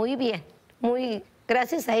 Muy bien,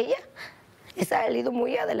 gracias a ella, he salido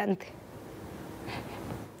muy adelante.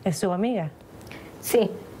 ¿Es su amiga? Sí.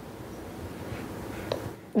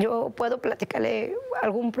 Yo puedo platicarle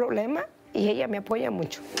algún problema y ella me apoya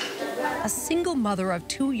mucho. A single mother of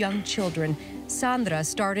 2 young children, Sandra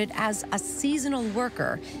started as a seasonal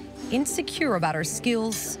worker, insecure about her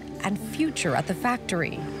skills and future at the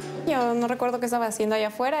factory. Yo no recuerdo qué estaba haciendo allá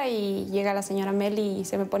afuera y llega la señora Meli y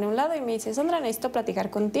se me pone a un lado y me dice, Sandra, necesito platicar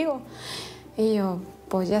contigo. Y yo,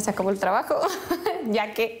 pues ya se acabó el trabajo,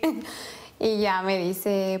 ya que... Y ya me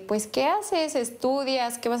dice, pues, ¿qué haces?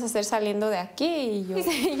 ¿Estudias? ¿Qué vas a hacer saliendo de aquí?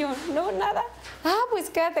 Y yo, no, nada. Ah, pues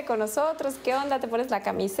quédate con nosotros. ¿Qué onda? Te pones la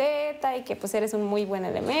camiseta y que pues eres un muy buen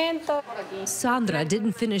elemento. Sandra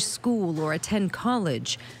didn't finish school or attend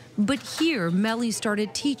college, but here Melly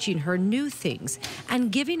started teaching her new things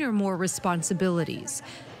and giving her more responsibilities.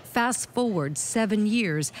 Fast forward 7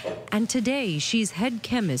 years, and today she's head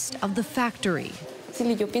chemist of the factory.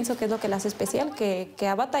 Sí, yo pienso que es lo que la hace especial, que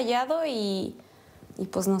ha batallado y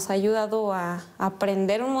pues nos ha ayudado a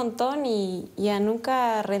aprender un montón y a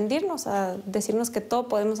nunca rendirnos, a decirnos que todo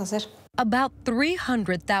podemos hacer. About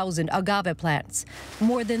 300,000 agave plants,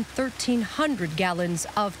 more than 1,300 gallons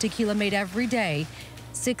of tequila made every day,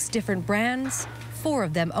 6 different brands, 4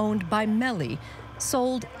 of them owned by Melly,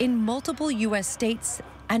 sold in multiple U.S. states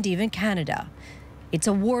and even Canada. It's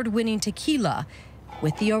award-winning tequila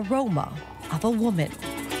with the aroma of a woman.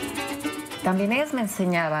 También ellas me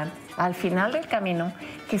enseñaban al final del camino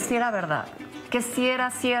que sí era verdad, que sí era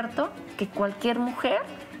cierto que cualquier mujer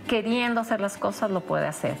queriendo hacer las cosas lo puede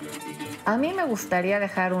hacer. A mí me gustaría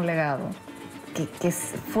dejar un legado que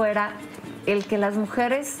fuera el que las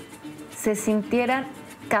mujeres se sintieran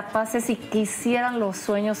capaces y quisieran los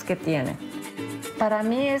sueños que tienen. Para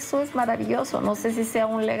mí eso es maravilloso. No sé si sea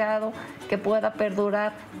un legado que pueda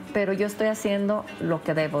perdurar, pero yo estoy haciendo lo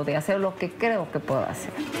que debo de hacer, lo que creo que puedo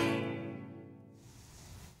hacer.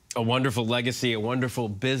 A wonderful legacy, a wonderful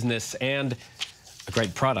business, and a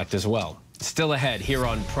great product as well. Still ahead here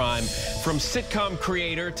on Prime. From sitcom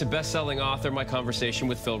creator to best-selling author, my conversation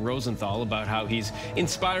with Phil Rosenthal about how he's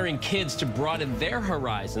inspiring kids to broaden their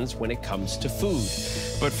horizons when it comes to food.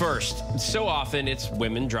 But first, so often it's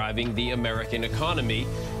women driving the American economy,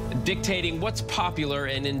 dictating what's popular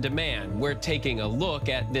and in demand. We're taking a look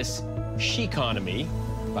at this she-economy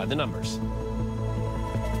by the numbers.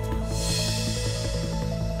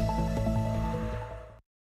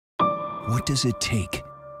 What does it take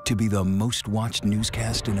to be the most watched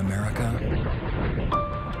newscast in America?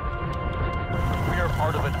 We are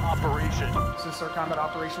part of an operation. Is this our combat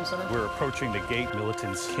operations center? We're approaching the gate.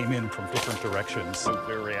 Militants came in from different directions.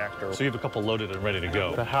 Nuclear reactor. So you have a couple loaded and ready to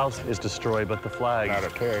go. The house is destroyed, but the flag... Not a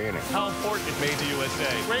tear in it. How important it made the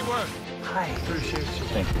USA. Great work. Hi. Appreciate you.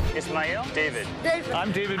 Thank you. Ismael? David. David.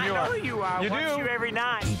 I'm David Muir. I know who you are. You Watch do? you every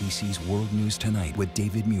night. ABC's World News Tonight with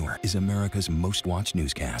David Muir is America's most watched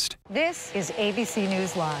newscast. This is ABC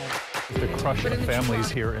News Live. The crush of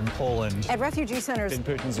families here in Poland. At refugee centers. In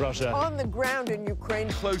Putin's Russia. On the ground in Ukraine.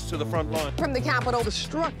 Close to the front line. From the capital,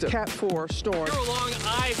 destructive Cat 4 storm. You're along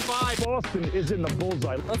I-5. Boston is in the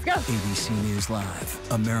bullseye. Let's go. ABC News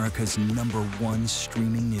Live, America's #1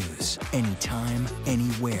 streaming news. Anytime,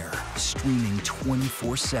 anywhere. Streaming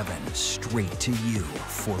 24/7, straight to you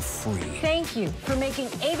for free. Thank you for making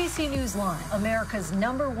ABC News Live America's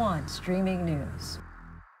 #1 streaming news.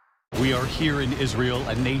 We are here in Israel,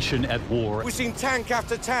 a nation at war. We've seen tank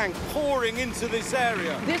after tank pouring into this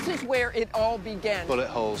area. This is where it all began. Bullet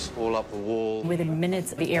holes all up the wall. Within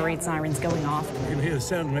minutes, the air raid sirens going off. You can hear the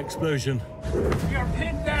sound of an explosion. We are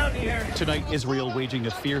pinned down here. Tonight, Israel waging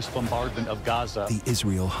a fierce bombardment of Gaza. The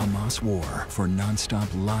Israel-Hamas war. For non-stop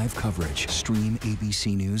live coverage, stream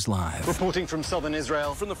ABC News Live. Reporting from southern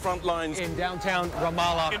Israel, from the front lines In downtown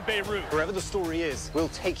Ramallah. In Beirut. Wherever the story is, we'll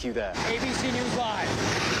take you there. ABC News Live.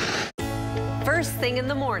 First thing in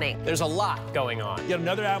the morning. There's a lot going on. Yet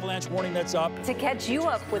another avalanche warning that's up. To catch you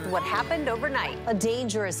up with what happened overnight. A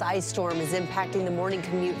dangerous ice storm is impacting the morning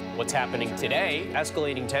commute. What's happening today?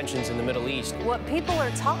 Escalating tensions in the Middle East. What people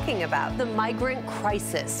are talking about. The migrant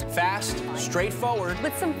crisis. Fast, straightforward.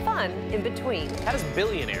 With some fun in between. How does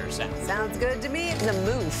billionaire sound? Sounds good to me. The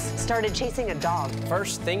moose started chasing a dog.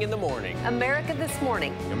 First thing in the morning. America This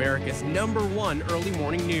Morning. America's #1 early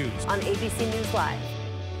morning news. On ABC News Live.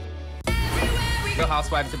 Real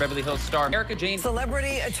Housewives of Beverly Hills star Erica Jane.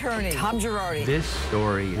 Celebrity attorney Tom Girardi. This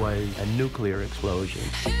story was a nuclear explosion.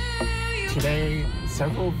 Today,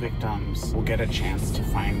 several victims will get a chance to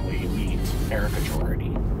finally meet Erica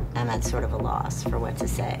Girardi. I'm at sort of a loss for what to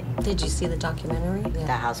say. Did you see the documentary?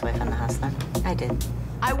 The Housewife and the Hustler? I did.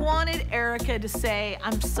 I wanted Erica to say,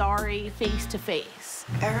 I'm sorry, face to face.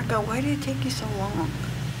 Erica, why did it take you so long?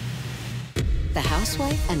 The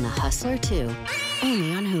Housewife and the Hustler 2.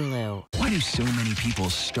 only on Hulu. Why do so many people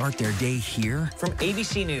start their day here? From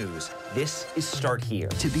ABC News, this is Start Here.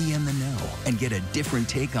 To be in the know and get a different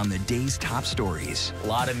take on the day's top stories. A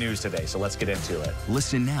lot of news today, so let's get into it.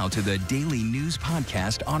 Listen now to the Daily News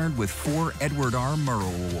Podcast honored with 4 Edward R.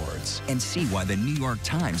 Murrow Awards and see why the New York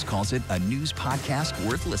Times calls it a news podcast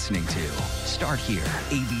worth listening to. Start Here,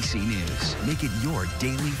 ABC News. Make it your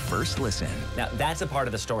daily first listen. Now, that's a part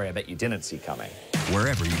of the story I bet you didn't see coming.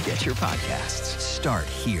 Wherever you get your podcasts, Start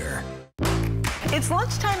Here. It's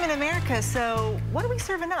lunchtime in America, so what are we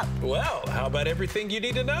serving up? Well, how about everything you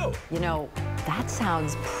need to know? You know, that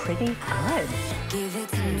sounds pretty good. Give it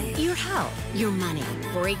to me. Your health, your money,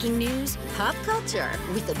 breaking news, pop culture,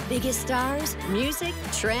 with the biggest stars, music,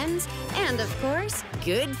 trends, and of course,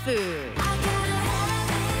 good food.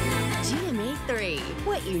 GMA 3,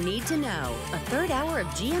 what you need to know. A third hour of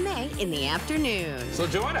GMA in the afternoon. So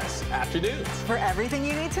join us, afternoons. For everything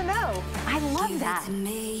you need to know. I love that.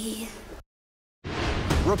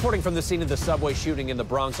 Reporting from the scene of the subway shooting in the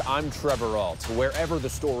Bronx, I'm Trevor Alt. Wherever the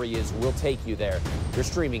story is, we'll take you there. You're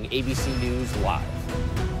streaming ABC News Live.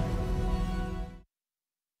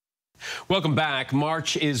 Welcome back.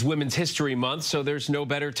 March is Women's History Month, so there's no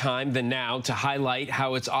better time than now to highlight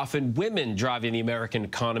how it's often women driving the American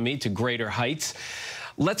economy to greater heights.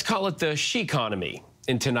 Let's call it the she-economy.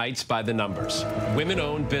 In tonight's By the Numbers,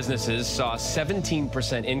 women-owned businesses saw a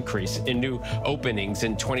 17% increase in new openings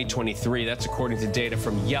in 2023. That's according to data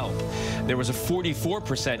from Yelp. There was a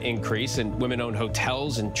 44% increase in women-owned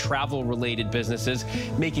hotels and travel-related businesses,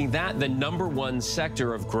 making that the #1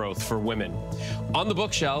 sector of growth for women. On the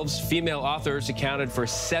bookshelves, female authors accounted for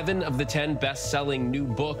 7 of the 10 best-selling new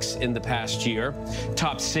books in the past year.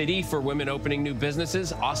 Top city for women opening new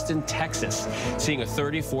businesses, Austin, Texas, seeing a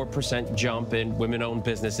 34% jump in women-owned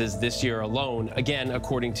businesses this year alone, again,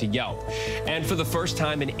 according to Yelp. And for the first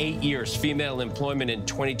time in 8 years, female employment in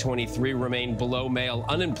 2023 remained below male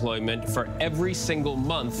unemployment for every single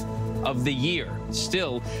month of the year.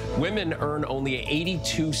 Still, women earn only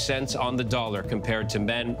 82 cents on the dollar compared to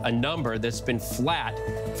men, a number that's been flat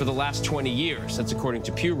for the last 20 years. That's according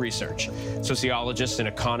to Pew Research. Sociologists and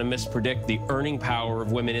economists predict the earning power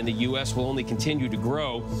of women in the U.S. will only continue to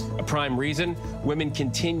grow. A prime reason, women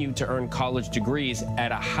continue to earn college degrees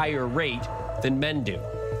at a higher rate than men do.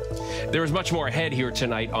 There is much more ahead here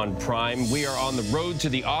tonight on Prime. We are on the road to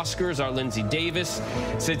the Oscars. Our Lindsay Davis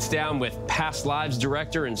sits down with Past Lives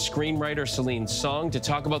director and screenwriter Celine Song to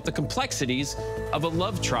talk about the complexities of a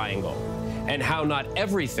love triangle and how not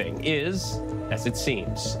everything is as it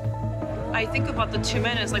seems. I think about the two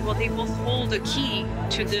men as like, well, they both hold the key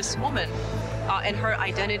to this woman and her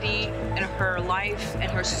identity and her life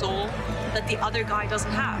and her soul that the other guy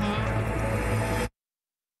doesn't have.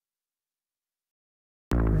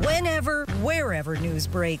 Whenever, wherever news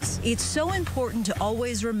breaks, it's so important to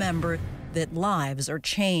always remember that lives are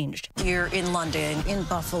changed. Here in London, in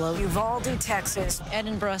Buffalo, Uvalde, Texas,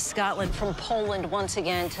 Edinburgh, Scotland. From Poland once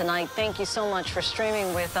again tonight. Thank you so much for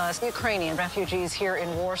streaming with us. Ukrainian refugees here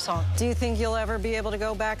in Warsaw. Do you think you'll ever be able to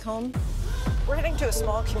go back home? We're heading to a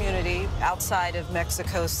small community outside of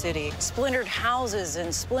Mexico City. Splintered houses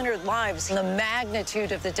and splintered lives. The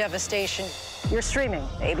magnitude of the devastation. You're streaming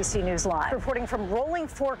ABC News Live. Reporting from Rolling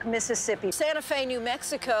Fork, Mississippi. Santa Fe, New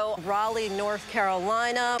Mexico. Raleigh, North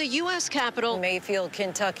Carolina. The U.S. Capitol. Mayfield,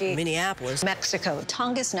 Kentucky. Minneapolis. Mexico.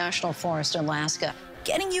 Tongass National Forest, Alaska.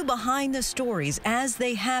 Getting you behind the stories as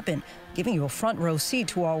they happen. Giving you a front row seat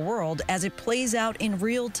to our world as it plays out in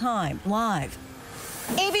real time, live.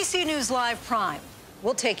 ABC News Live Prime.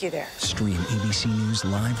 We'll take you there. Stream ABC News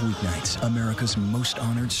Live weeknights, America's most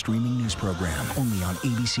honored streaming news program, only on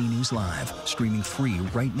ABC News Live. Streaming free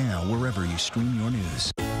right now wherever you stream your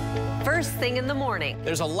news. First thing in the morning.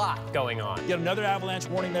 There's a lot going on. Yet another avalanche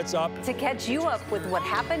warning that's up. To catch you up with what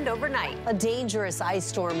happened overnight. A dangerous ice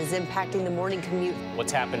storm is impacting the morning commute.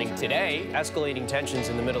 What's happening today? Escalating tensions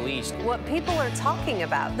in the Middle East. What people are talking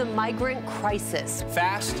about. The migrant crisis.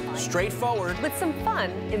 Fast, straightforward. With some fun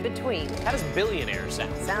in between. How does billionaire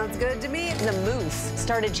sound? Sounds good to me. The moose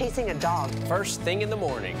started chasing a dog. First thing in the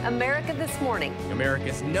morning. America This Morning.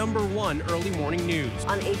 America's #1 early morning news.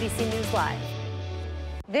 On ABC News Live.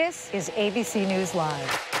 This is ABC News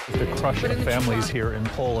Live. The crush of families here in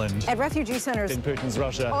Poland. At refugee centers in Putin's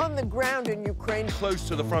Russia. On the ground in Ukraine. Close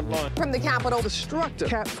to the front line. From the capital, destructive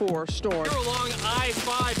Cat 4 storm. You're along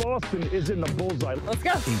I-5. Boston is in the bullseye. Let's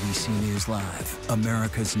go. ABC News Live,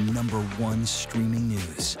 America's #1 streaming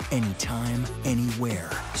news. Anytime,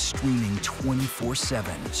 anywhere. Streaming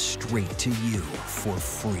 24/7, straight to you for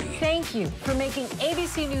free. Thank you for making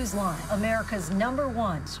ABC News Live America's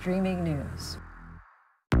 #1 streaming news.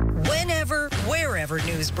 Whenever, wherever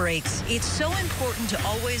news breaks, it's so important to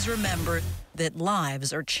always remember that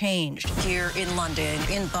lives are changed. Here in London,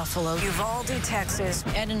 in Buffalo, Uvalde, Texas,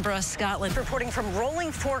 Edinburgh, Scotland. Reporting from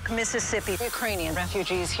Rolling Fork, Mississippi. Ukrainian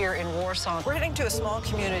refugees here in Warsaw. We're heading to a small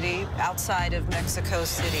community outside of Mexico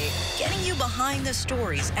City, getting you behind the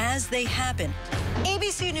stories as they happen.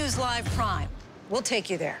 ABC News Live Prime. We'll take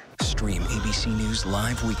you there. Stream ABC News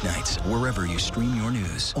Live weeknights wherever you stream your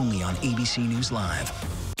news. Only on ABC News Live.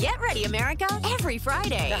 Get ready, America, every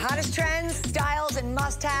Friday. The hottest trends, styles, and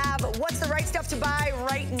must-have. What's the right stuff to buy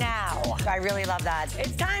right now? I really love that.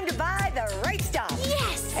 It's time to buy the right stuff.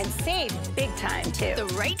 Yes! And save big time, too.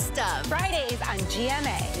 The right stuff. Fridays on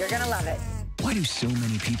GMA. You're going to love it. Why do so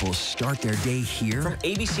many people start their day here? From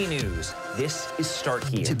ABC News, this is Start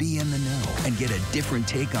Here. To be in the know and get a different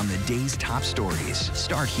take on the day's top stories.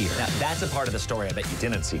 Start here. Now, that's a part of the story I bet you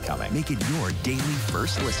didn't see coming. Make it your daily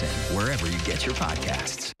first listen, wherever you get your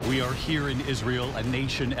podcasts. We are here in Israel, a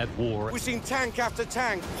nation at war. We've seen tank after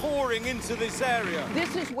tank pouring into this area.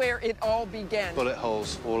 This is where it all began. Bullet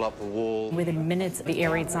holes all up the wall. Within minutes, the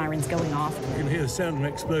air raid sirens going off. You can hear the sound of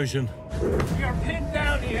an explosion. We are pinned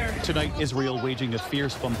down here. Tonight, Israel waging a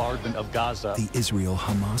fierce bombardment of Gaza. The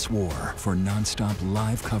Israel-Hamas war. For non-stop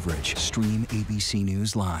live coverage, stream ABC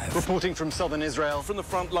News Live. Reporting from southern Israel, from the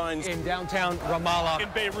front lines, In downtown Ramallah. In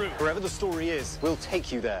Beirut. wherever the story is, we'll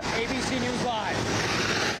take you there. ABC News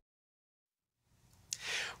Live.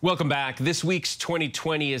 Welcome back. This week's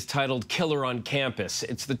 2020 is titled Killer on Campus.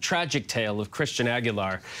 It's the tragic tale of Christian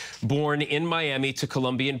Aguilar. Born in Miami to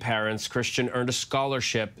Colombian parents, Christian earned a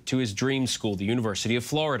scholarship to his dream school, the University of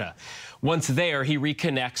Florida. Once there, he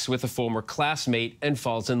reconnects with a former classmate and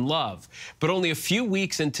falls in love. But only a few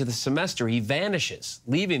weeks into the semester, he vanishes,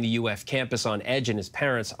 leaving the UF campus on edge and his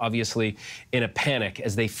parents, obviously, in a panic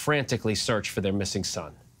as they frantically search for their missing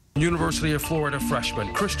son. University of Florida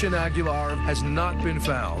freshman Christian Aguilar has not been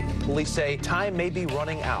found. Police say time may be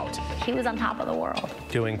running out. He was on top of the world.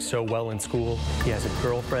 Doing so well in school. He has a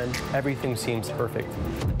girlfriend. Everything seems perfect.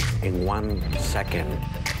 In 1 second,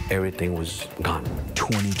 everything was gone.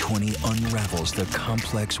 2020 unravels the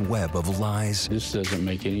complex web of lies. This doesn't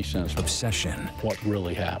make any sense. Obsession. What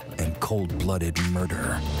really happened? And cold-blooded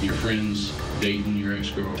murder. Your friend's dating your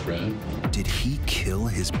ex-girlfriend. Did he kill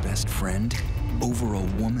his best friend over a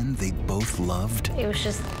woman they both loved? It was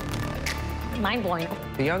just mind-blowing.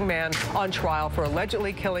 The young man on trial for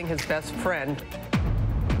allegedly killing his best friend.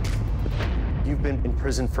 You've been in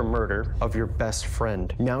prison for murder of your best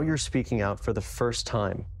friend. Now you're speaking out for the first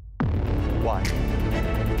time. Why?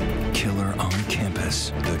 Killer on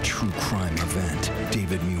Campus, the true crime event.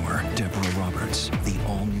 David Muir, Deborah Roberts, the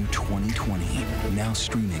all-new 2020, now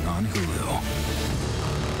streaming on Hulu.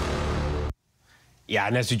 Yeah,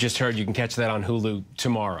 and as you just heard, you can catch that on Hulu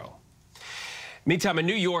tomorrow. Meantime, a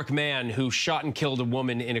New York man who shot and killed a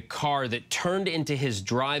woman in a car that turned into his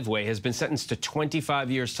driveway has been sentenced to 25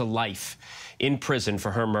 years to life in prison for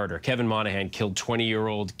her murder. Kevin Monahan killed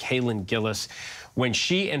 20-year-old Kaylin Gillis when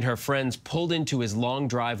she and her friends pulled into his long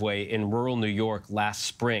driveway in rural New York last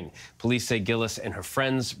spring. Police say Gillis and her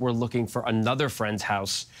friends were looking for another friend's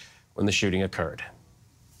house when the shooting occurred.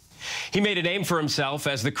 He made a name for himself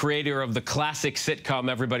as the creator of the classic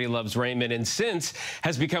sitcom Everybody Loves Raymond, and since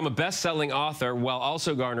has become a best-selling author while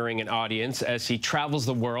also garnering an audience as he travels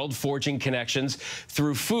the world, forging connections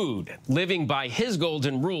through food, living by his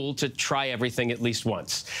golden rule to try everything at least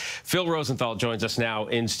once. Phil Rosenthal joins us now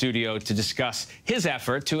in studio to discuss his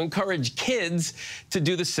effort to encourage kids to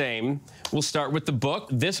do the same. We'll start with the book.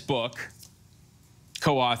 This book,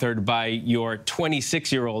 co-authored by your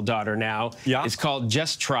 26-year-old daughter now. Yeah. It's called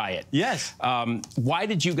Just Try It. Yes. Why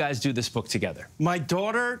did you guys do this book together? My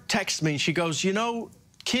daughter texts me. She goes, you know,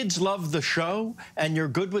 kids love the show, and you're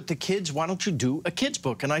good with the kids. Why don't you do a kids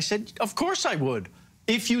book? And I said, of course I would,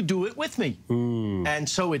 if you do it with me. And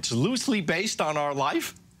so it's loosely based on our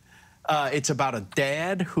life. It's about a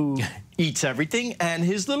dad who eats everything and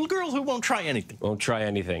his little girl who won't try anything. Won't try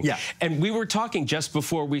anything. Yeah. And we were talking just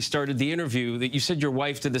before we started the interview that you said your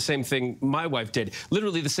wife did the same thing my wife did.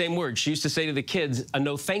 Literally the same words. She used to say to the kids, a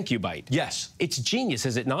no thank you bite. Yes. It's genius,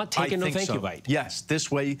 is it not? Take a no thank you bite. Yes.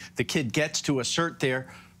 This way the kid gets to assert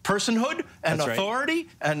their personhood and That's authority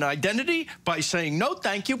and identity by saying no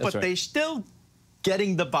thank you, but they're still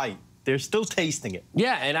getting the bite. They're still tasting it.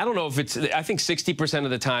 Yeah, and I don't know if it's, I think 60% of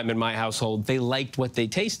the time in my household, they liked what they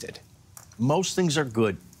tasted. Most things are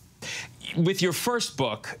good. With your first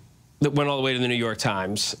book that went all the way to the New York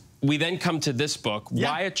Times, we then come to this book. Yeah.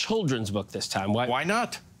 Why a children's book this time? Why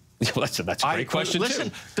not? That's a great question,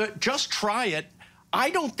 listen, too. Just Try It. I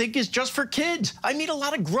don't think is just for kids. I meet a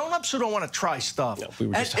lot of grown-ups who don't want to try stuff. No, we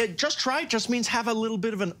were just try it just means have a little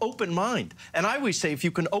bit of an open mind. And I always say, if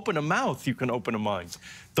you can open a mouth, you can open a mind.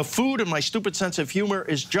 The food and my stupid sense of humor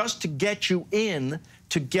is just to get you in,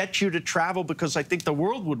 to get you to travel, because I think the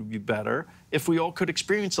world would be better if we all could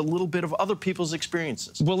experience a little bit of other people's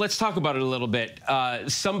experiences. Well, let's talk about it a little bit.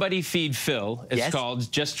 Somebody Feed Phil, it's called,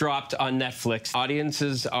 just dropped on Netflix.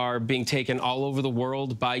 Audiences are being taken all over the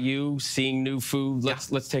world by you, seeing new food.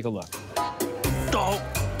 Let's take a look. Oh.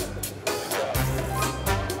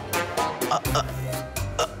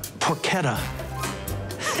 Porchetta.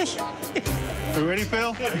 You ready,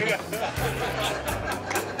 Phil?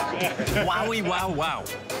 Wowie, wow, wow.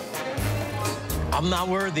 I'm not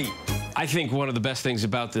worthy. I think one of the best things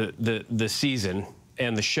about the season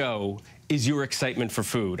and the show is your excitement for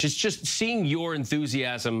food. It's just seeing your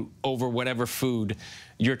enthusiasm over whatever food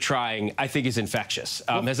you're trying, I think is infectious.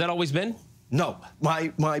 Has that always been? No.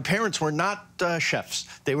 My parents were not chefs.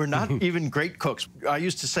 They were not even great cooks. I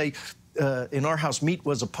used to say in our house, meat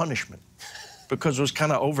was a punishment because it was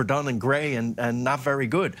kind of overdone and gray and not very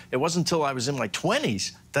good. It wasn't until I was in my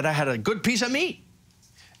 20s that I had a good piece of meat.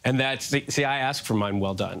 And that's, see, I asked for mine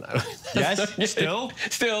well done. Yes? Still?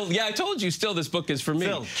 Still, yeah, I told you, still, this book is for me.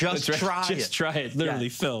 Phil, just try it. Just try it. Literally,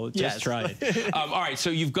 yes. Phil, just try it. All right, so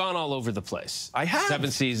you've gone all over the place. I have. 7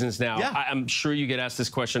 seasons now. Yeah. I'm sure you get asked this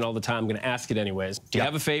question all the time. I'm going to ask it anyways. Do you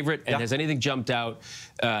have a favorite? And has anything jumped out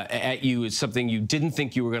at you as something you didn't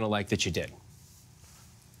think you were going to like that you did?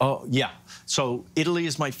 Oh, yeah. So Italy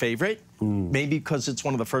is my favorite, maybe because it's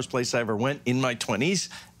one of the first places I ever went in my 20s.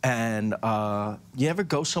 And you ever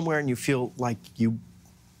go somewhere and you feel like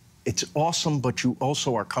it's awesome, but you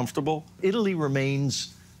also are comfortable? Italy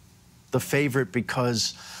remains the favorite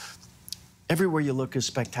because everywhere you look is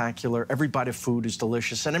spectacular, every bite of food is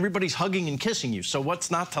delicious, and everybody's hugging and kissing you. So what's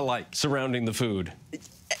not to like? Surrounding the food.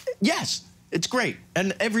 Yes, it's great.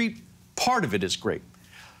 And every part of it is great.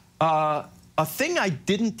 A thing I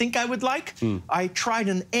didn't think I would like, I tried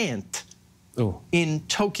an ant in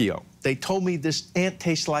Tokyo. They told me this ant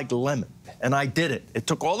tastes like lemon, and I did it. It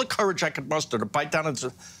took all the courage I could muster to bite down and say,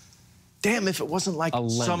 damn, if it wasn't like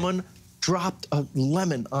someone dropped a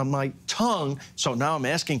lemon on my tongue. So now I'm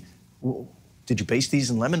asking, well, did you base these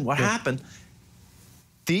in lemon? What happened?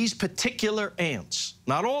 These particular ants,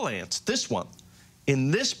 not all ants, this one, in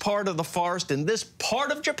this part of the forest, in this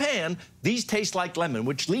part of Japan, these taste like lemon,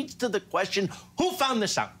 which leads to the question, who found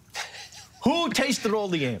this out? Who tasted all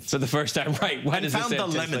the ants? For the first time, right. Why does this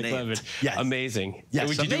ant taste like lemon? Yes. Amazing. Yes,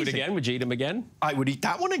 would you do it again? Would you eat them again? I would eat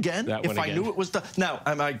that one again if I knew it was the... Now,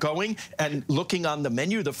 am I going and looking on the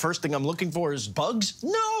menu, the first thing I'm looking for is bugs?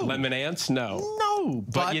 No. Lemon ants? No. No.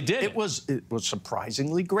 But you did. It was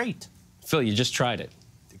surprisingly great. Phil, you just tried it.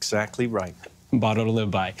 Exactly right. Motto to live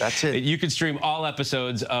by. That's it. You can stream all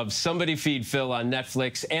episodes of Somebody Feed Phil on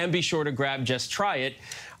Netflix, and be sure to grab Just Try It,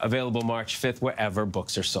 available March 5th wherever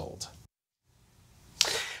books are sold.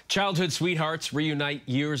 Childhood sweethearts reunite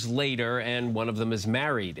years later, and one of them is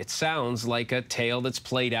married. It sounds like a tale that's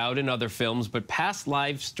played out in other films, but Past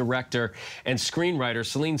Lives director and screenwriter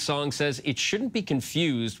Celine Song says it shouldn't be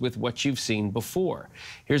confused with what you've seen before.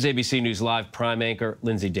 Here's ABC News Live Prime anchor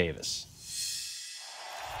Lindsay Davis.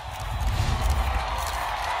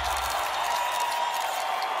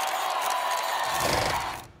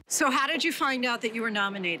 So how did you find out that you were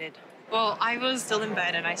nominated? Well, I was still in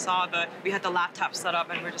bed and I saw we had the laptop set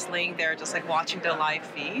up and we're just laying there just like watching the live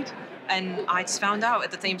feed. And I just found out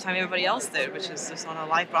at the same time everybody else did, which is just on a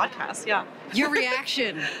live broadcast, yeah. Your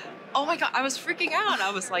reaction? Oh my God, I was freaking out.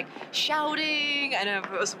 I was like shouting and I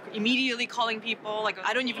was immediately calling people. Like,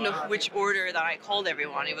 I don't even know which order that I called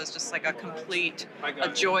everyone. It was just like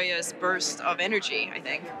a joyous burst of energy, I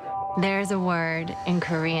think. There's a word in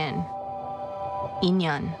Korean,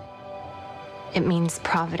 인연. It means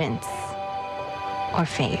providence or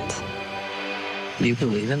fate. Do you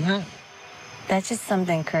believe in that? That's just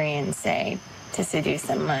something Koreans say to seduce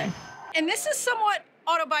someone. And this is somewhat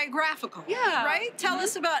autobiographical, yeah. Right? Tell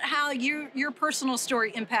us about how your personal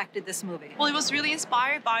story impacted this movie. Well, it was really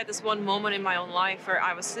inspired by this one moment in my own life where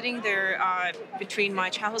I was sitting there between my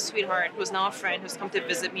childhood sweetheart, who's now a friend, who's come to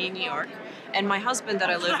visit me in New York, and my husband that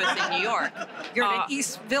I live with in New York. You're at an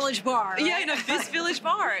East Village bar, right? Yeah, in a East Village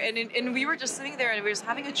bar. And we were just sitting there and we were just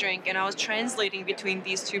having a drink and I was translating between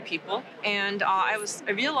these two people. And I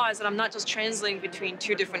realized that I'm not just translating between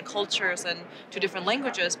two different cultures and two different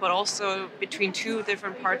languages, but also between two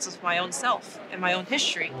different parts of my own self and my own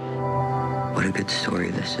history. What a good story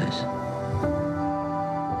this is.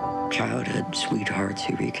 Childhood sweethearts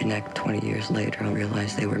who reconnect 20 years later and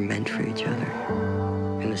realize they were meant for each other.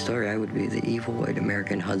 And the story, I would be the evil white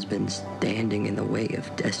American husband standing in the way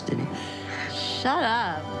of destiny. Shut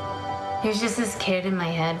up. He was just this kid in my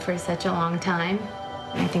head for such a long time.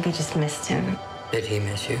 I think I just missed him. Did he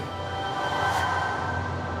miss you?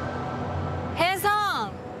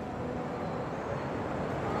 혜성!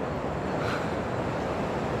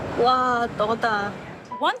 와, 너다.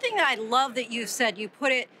 One thing that I love that you said, you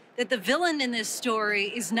put it that the villain in this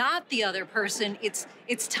story is not the other person, it's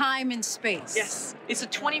time and space. Yes, it's the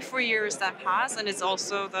 24 years that pass, and it's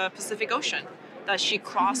also the Pacific Ocean that she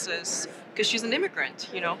crosses because she's an immigrant,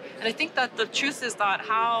 you know. And I think that the truth is that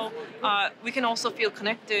how we can also feel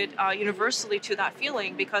connected universally to that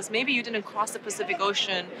feeling, because maybe you didn't cross the Pacific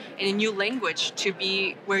Ocean in a new language to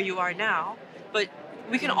be where you are now, but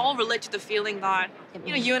we can all relate to the feeling that,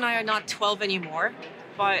 you know, you and I are not 12 anymore,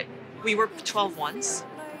 but we were 12 once.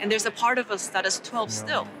 And there's a part of us that is 12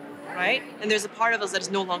 still, right? And there's a part of us that is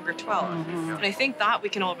no longer 12. And I think that we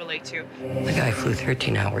can all relate to. The guy flew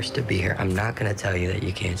 13 hours to be here. I'm not going to tell you that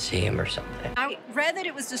you can't see him or something. I read that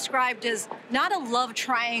it was described as not a love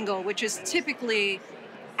triangle, which is typically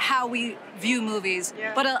how we view movies,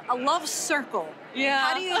 but a love circle. Yeah.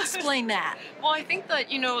 How do you explain that? Well, I think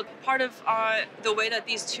that, you know, part of the way that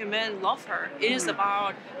these two men love her is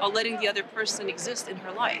about letting the other person exist in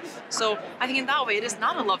her life. So I think in that way, it is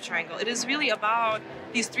not a love triangle. It is really about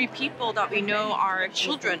these three people that we know are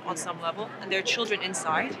children on some level, and they're children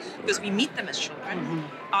inside because we meet them as children.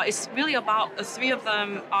 It's really about the three of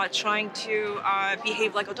them trying to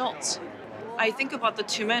behave like adults. I think about the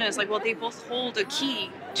two men as like, well, they both hold a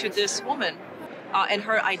key to this woman and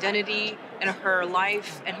her identity and her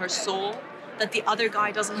life and her soul that the other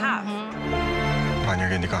guy doesn't have.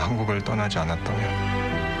 만약에 네가 한국을 떠나지 않았다면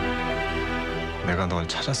내가 널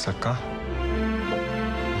찾았을까?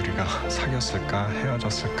 우리가 사귀었을까?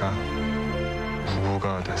 헤어졌을까?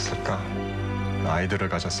 부부가 됐을까? 아이들을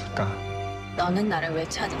가졌을까? 너는 나를 왜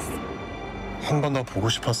찾았어? 한 번 더 보고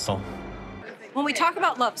싶었어. When we talk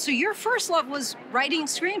about love, so your first love was writing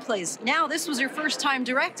screenplays. Now this was your first time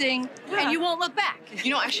directing, and you won't look back.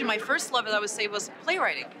 You know, actually, my first love, I would say, was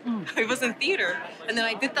playwriting. It was in theater, and then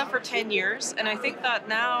I did that for 10 years. And I think that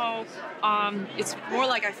now it's more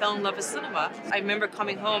like I fell in love with cinema. I remember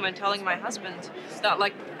coming home and telling my husband that,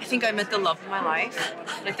 like, I think I met the love of my life,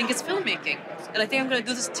 and I think it's filmmaking. And I think I'm going to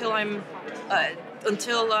do this till I'm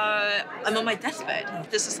on my deathbed.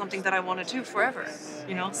 This is something that I want to do forever,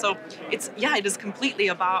 you know? So it is completely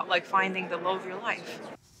about like finding the love of your life.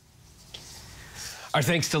 Our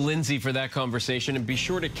thanks to Lindsay for that conversation, and be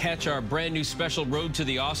sure to catch our brand new special Road to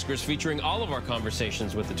the Oscars featuring all of our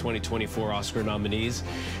conversations with the 2024 Oscar nominees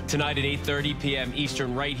tonight at 8:30 p.m.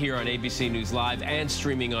 Eastern right here on ABC News Live and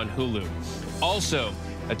streaming on Hulu. Also,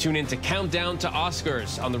 tune in to Countdown to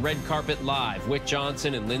Oscars on the Red Carpet Live. Whit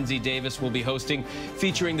Johnson and Lindsay Davis will be hosting,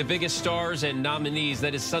 featuring the biggest stars and nominees.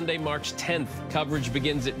 That is Sunday, March 10th. Coverage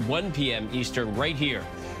begins at 1 p.m. Eastern right here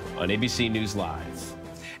on ABC News Live.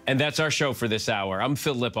 And that's our show for this hour. I'm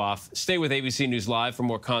Phil Lipoff. Stay with ABC News Live for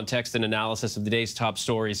more context and analysis of the day's top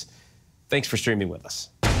stories. Thanks for streaming with us.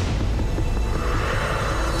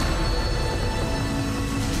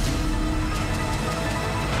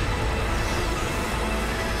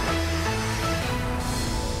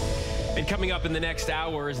 And coming up in the next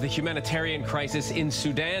hour, as the humanitarian crisis in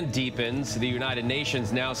Sudan deepens, the United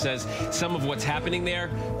Nations now says some of what's happening there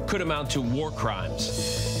could amount to war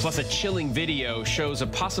crimes. Plus, a chilling video shows a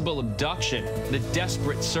possible abduction, the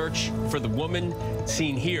desperate search for the woman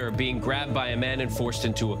seen here being grabbed by a man and forced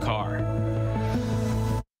into a car.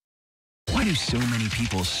 Why do so many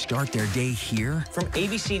people start their day here? From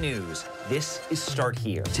ABC News, this is Start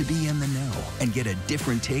Here. To be in the know and get a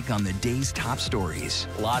different take on the day's top stories.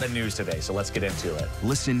 A lot of news today, so let's get into it.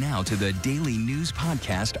 Listen now to the Daily News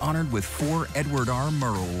Podcast honored with 4 Edward R.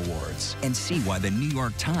 Murrow Awards and see why the New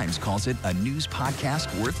York Times calls it a news podcast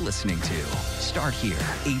worth listening to. Start Here,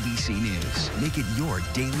 ABC News. Make it your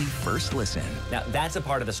daily first listen. Now, that's a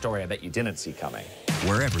part of the story I bet you didn't see coming.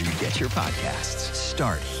 Wherever you get your podcasts,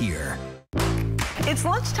 Start Here. It's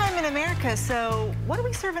lunchtime in America, so what are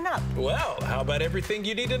we serving up? Well, how about everything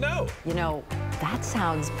you need to know? You know, that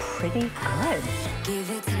sounds pretty good. Give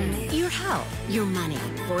it to me. Your health, your money,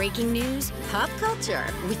 breaking news, pop culture,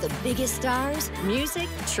 with the biggest stars, music,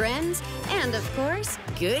 trends, and of course,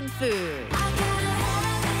 good food.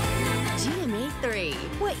 GMA 3,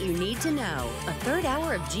 what you need to know. A third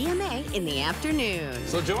hour of GMA in the afternoon.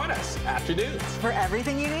 So join us, afternoons. For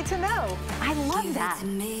everything you need to know. I love that.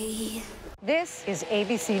 This is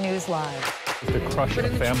ABC News Live. The crush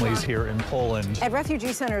of families here in Poland. At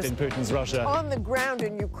refugee centers in Putin's Russia. On the ground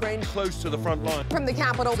in Ukraine. Close to the front line. From the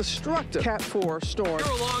capital. Destructive Cat 4 storm.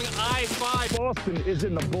 You're along I-5. Boston is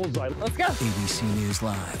in the bullseye. Let's go. ABC News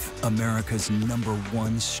Live, America's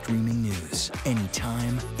 #1 streaming news.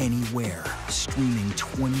 Anytime, anywhere. Streaming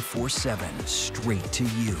 24/7, straight to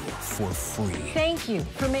you for free. Thank you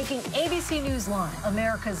for making ABC News Live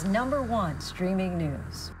America's #1 streaming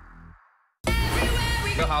news.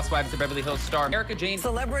 Real Housewives of Beverly Hills star Erica Jane.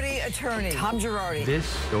 Celebrity attorney Tom Girardi. This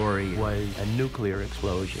story was a nuclear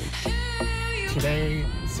explosion. Today,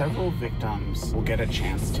 several victims will get a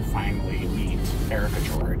chance to finally meet Erica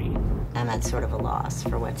Girardi. I'm at sort of a loss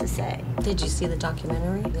for what to say. Did you see the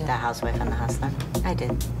documentary? The Housewife and the Hustler? I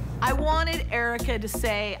did. I wanted Erica to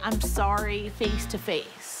say, I'm sorry, face to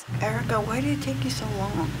face. Erica, why did it take you so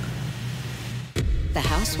long? The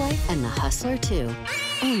Housewife and the Hustler 2,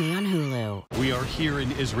 only on Hulu. We are here in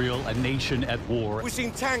Israel, a nation at war. We've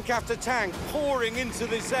seen tank after tank pouring into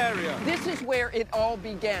this area. This is where it all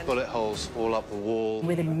began. Bullet holes all up the wall.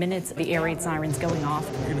 Within minutes, the air raid sirens going off.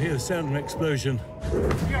 You can hear the sound of an explosion.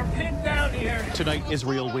 We are pinned down here. Tonight,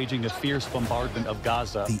 Israel waging a fierce bombardment of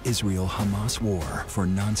Gaza. The Israel-Hamas war. For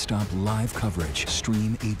non-stop live coverage,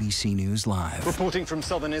 stream ABC News Live. Reporting from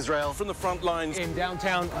southern Israel, from the front lines. In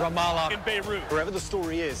downtown Ramallah. In Beirut. Wherever the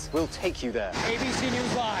story is, we'll take you there. ABC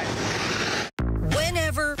News Live.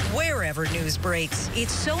 Whenever, wherever news breaks,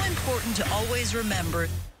 it's so important to always remember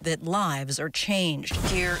that lives are changed.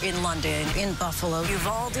 Here in London, in Buffalo,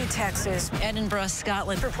 Uvalde, Texas, Edinburgh,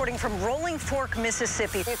 Scotland. Reporting from Rolling Fork,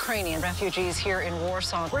 Mississippi. Ukrainian refugees here in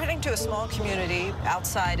Warsaw. We're heading to a small community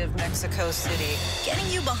outside of Mexico City. Getting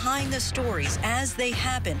you behind the stories as they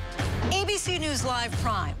happen. ABC News Live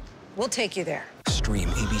Prime. We'll take you there. Stream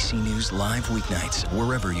ABC News Live weeknights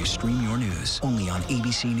wherever you stream your news. Only on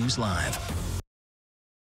ABC News Live.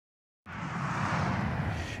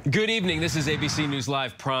 Good evening. This is ABC News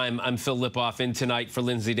Live Prime. I'm Phil Lipoff in tonight for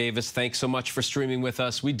Lindsay Davis. Thanks so much for streaming with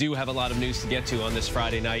us. We do have a lot of news to get to on this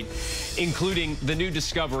Friday night, including the new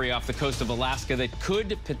discovery off the coast of Alaska that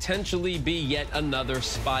could potentially be yet another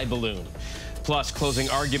spy balloon. Plus, closing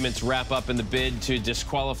arguments wrap up in the bid to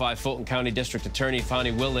disqualify Fulton County District Attorney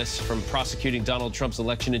Fani Willis from prosecuting Donald Trump's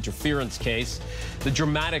election interference case, the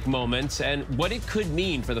dramatic moments, and what it could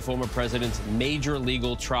mean for the former president's major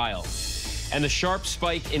legal trial. And the sharp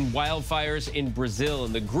spike in wildfires in Brazil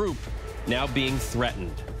and the group now being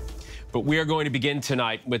threatened. But we are going to begin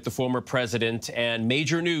tonight with the former president and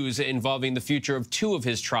major news involving the future of two of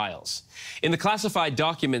his trials. In the classified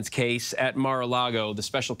documents case at Mar-a-Lago, the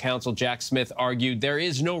special counsel Jack Smith argued there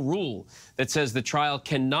is no rule that says the trial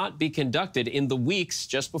cannot be conducted in the weeks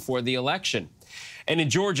just before the election. And in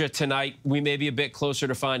Georgia tonight, we may be a bit closer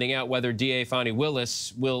to finding out whether DA Fani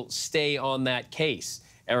Willis will stay on that case.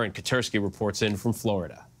 Aaron Katersky reports in from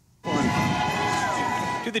Florida.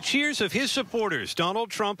 To the cheers of his supporters,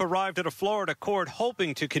 Donald Trump arrived at a Florida court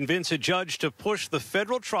hoping to convince a judge to push the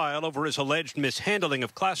federal trial over his alleged mishandling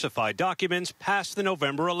of classified documents past the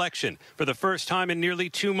November election. For the first time in nearly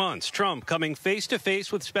 2 months, Trump coming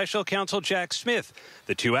face-to-face with special counsel Jack Smith,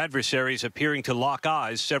 the two adversaries appearing to lock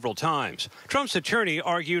eyes several times. Trump's attorney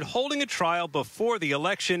argued holding a trial before the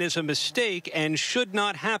election is a mistake and should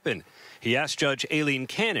not happen. He asked Judge Aileen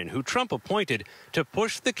Cannon, who Trump appointed, to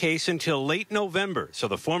push the case until late November so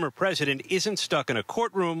the former president isn't stuck in a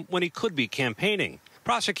courtroom when he could be campaigning.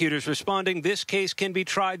 Prosecutors responding this case can be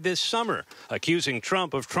tried this summer, accusing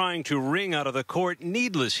Trump of trying to wring out of the court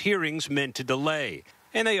needless hearings meant to delay.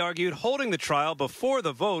 And they argued holding the trial before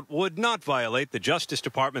the vote would not violate the Justice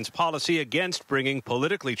Department's policy against bringing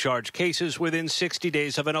politically charged cases within 60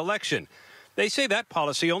 days of an election. They say that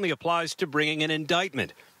policy only applies to bringing an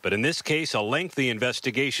indictment. But in this case, a lengthy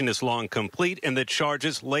investigation is long complete and the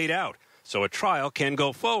charges laid out. So a trial can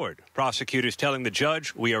go forward. Prosecutors telling the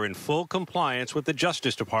judge, we are in full compliance with the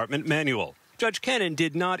Justice Department manual. Judge Cannon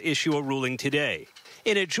did not issue a ruling today.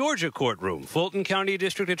 In a Georgia courtroom, Fulton County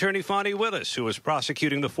District Attorney Fani Willis, who was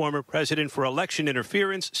prosecuting the former president for election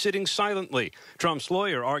interference, sitting silently. Trump's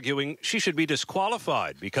lawyer arguing she should be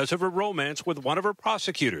disqualified because of her romance with one of her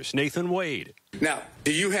prosecutors, Nathan Wade. Now,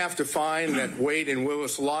 do you have to find that Wade and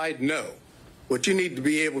Willis lied? No. What you need to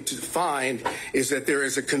be able to find is that there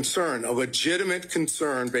is a concern, a legitimate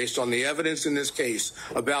concern based on the evidence in this case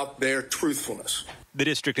about their truthfulness. The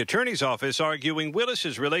district attorney's office arguing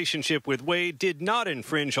Willis's relationship with Wade did not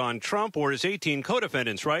infringe on Trump or his 18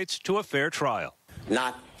 co-defendants' rights to a fair trial.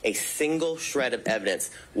 Not a single shred of evidence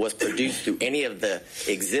was produced through any of the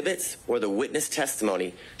exhibits or the witness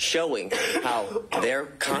testimony showing how their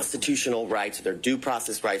constitutional rights, their due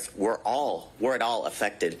process rights were at all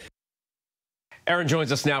affected. Aaron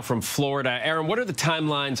joins us now from Florida. Aaron, what are the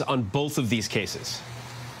timelines on both of these cases?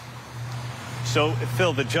 So,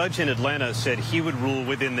 Phil, the judge in Atlanta said he would rule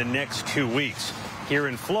within the next 2 weeks. Here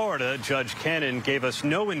in Florida, Judge Cannon gave us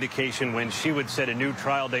no indication when she would set a new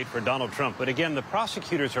trial date for Donald Trump. But again, the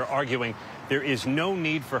prosecutors are arguing there is no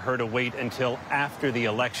need for her to wait until after the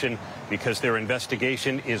election because their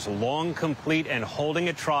investigation is long complete and holding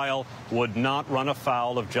a trial would not run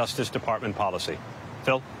afoul of Justice Department policy.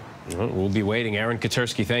 Phil? We'll be waiting. Aaron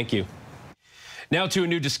Katersky, thank you. Now to a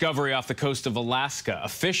new discovery off the coast of Alaska. A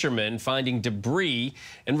fisherman finding debris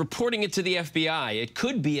and reporting it to the FBI. It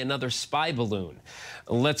could be another spy balloon.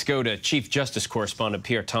 Let's go to Chief Justice correspondent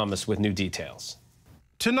Pierre Thomas with new details.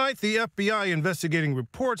 Tonight, the FBI investigating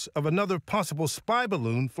reports of another possible spy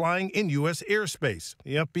balloon flying in U.S. airspace.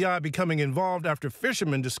 The FBI becoming involved after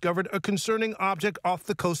fishermen discovered a concerning object off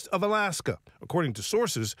the coast of Alaska. According to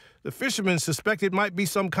sources, the fishermen suspect it might be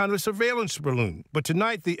some kind of surveillance balloon. But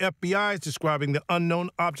tonight, the FBI is describing the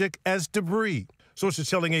unknown object as debris. Sources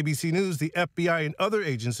telling ABC News the FBI and other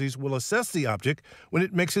agencies will assess the object when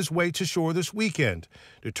it makes its way to shore this weekend,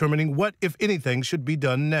 determining what, if anything, should be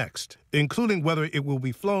done next, including whether it will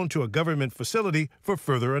be flown to a government facility for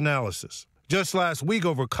further analysis. Just last week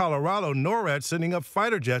over Colorado, NORAD sending up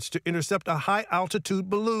fighter jets to intercept a high-altitude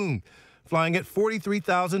balloon, flying at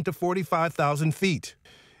 43,000 to 45,000 feet.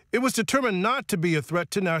 It was determined not to be a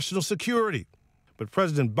threat to national security, but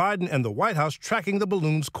President Biden and the White House tracking the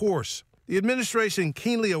balloon's course. The administration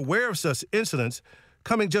keenly aware of such incidents,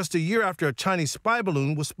 coming just a year after a Chinese spy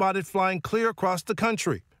balloon was spotted flying clear across the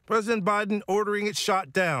country. President Biden ordering it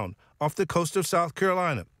shot down off the coast of South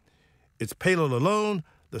Carolina. Its payload alone,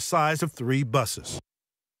 the size of 3 buses.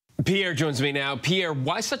 Pierre joins me now. Pierre,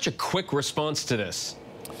 why such a quick response to this?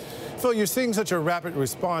 Phil, you're seeing such a rapid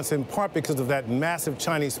response in part because of that massive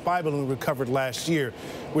Chinese spy balloon recovered last year,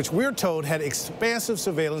 which we're told had expansive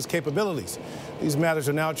surveillance capabilities. These matters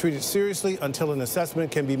are now treated seriously until an assessment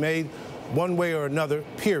can be made one way or another,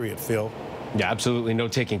 period, Phil. Yeah, absolutely no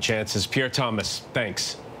taking chances. Pierre Thomas,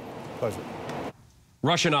 thanks. Pleasure.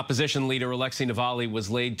 Russian opposition leader Alexei Navalny was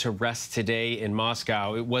laid to rest today in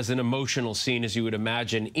Moscow. It was an emotional scene, as you would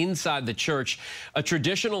imagine, inside the church, a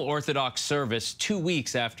traditional Orthodox service 2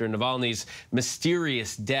 weeks after Navalny's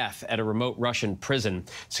mysterious death at a remote Russian prison.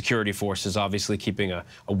 Security forces obviously keeping a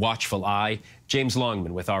watchful eye. James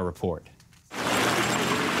Longman with our report.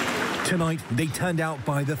 Tonight, they turned out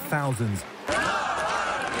by the thousands.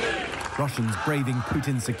 Russians braving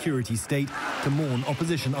Putin's security state to mourn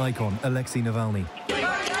opposition icon Alexei Navalny.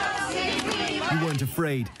 You weren't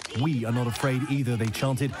afraid. We are not afraid either, they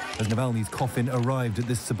chanted as Navalny's coffin arrived at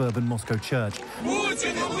this suburban Moscow church.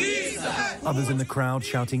 Others in the crowd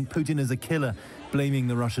shouting Putin is a killer, blaming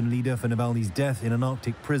the Russian leader for Navalny's death in an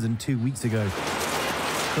Arctic prison 2 weeks ago.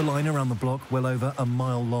 The line around the block well over a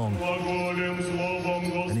mile long.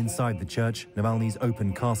 And inside the church, Navalny's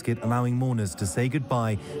open casket allowing mourners to say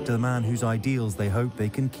goodbye to the man whose ideals they hope they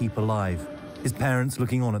can keep alive. His parents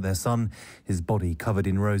looking on at their son, his body covered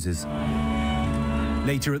in roses.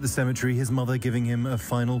 Later at the cemetery, his mother giving him a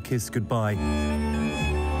final kiss goodbye.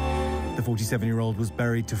 The 47-year-old was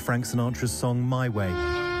buried to Frank Sinatra's song My Way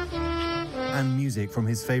and music from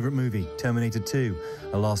his favorite movie, Terminator 2,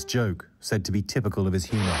 a last joke said to be typical of his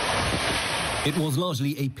humor. It was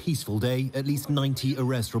largely a peaceful day. At least 90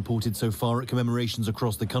 arrests reported so far at commemorations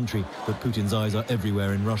across the country. But Putin's eyes are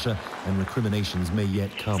everywhere in Russia, and recriminations may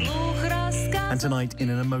yet come. And tonight,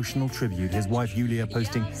 in an emotional tribute, his wife Yulia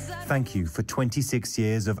posting, "Thank you for 26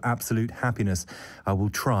 years of absolute happiness. I will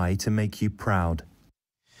try to make you proud."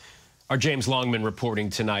 Our James Longman reporting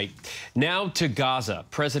tonight. Now to Gaza.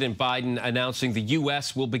 President Biden announcing the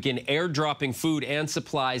U.S. will begin airdropping food and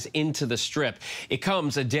supplies into the Strip. It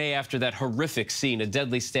comes a day after that horrific scene, a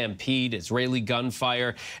deadly stampede, Israeli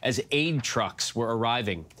gunfire, as aid trucks were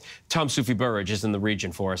arriving. Tom Sufi Burridge is in the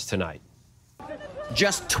region for us tonight.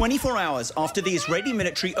 Just 24 hours after the Israeli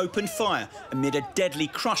military opened fire amid a deadly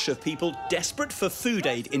crush of people desperate for food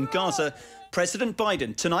aid in Gaza, President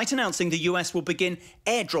Biden tonight announcing the U.S. will begin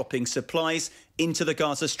airdropping supplies into the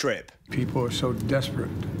Gaza Strip. People are so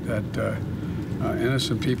desperate that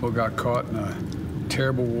innocent people got caught in a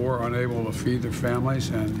terrible war, unable to feed their families,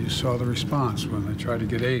 and you saw the response when they tried to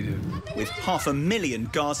get aid in. With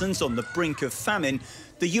 500,000 Gazans on the brink of famine,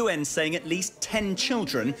 the UN saying at least 10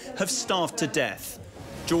 children have starved to death.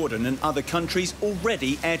 Jordan and other countries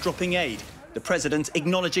already airdropping aid. The president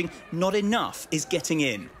acknowledging not enough is getting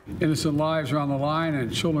in. Innocent lives are on the line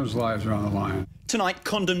and children's lives are on the line. Tonight,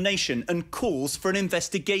 condemnation and calls for an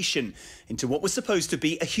investigation into what was supposed to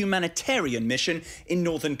be a humanitarian mission in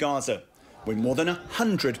northern Gaza. when more than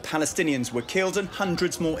 100 Palestinians were killed and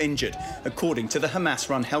hundreds more injured, according to the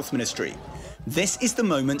Hamas-run health ministry. This is the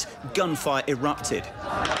moment gunfire erupted.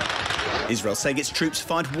 Israel saying its troops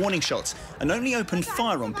fired warning shots and only opened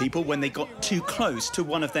fire on people when they got too close to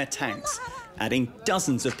one of their tanks, adding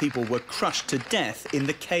dozens of people were crushed to death in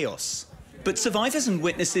the chaos. But survivors and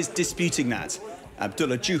witnesses disputing that.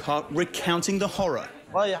 Abdullah Juha recounting the horror,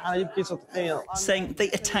 saying they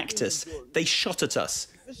attacked us, they shot at us.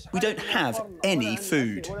 We don't have any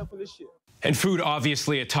food. And food,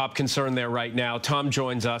 obviously, a top concern there right now. Tom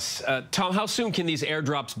joins us. Tom, how soon can these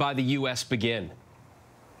airdrops by the U.S. begin?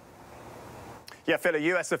 Yeah, Phil, a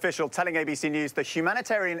U.S. official telling ABC News the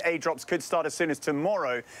humanitarian aid drops could start as soon as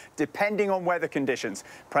tomorrow, depending on weather conditions.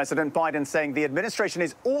 President Biden saying the administration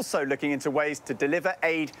is also looking into ways to deliver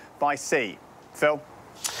aid by sea. Phil?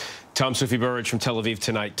 Tom Sufi Burridge from Tel Aviv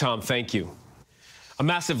tonight. Tom, thank you. A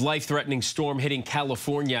massive life-threatening storm hitting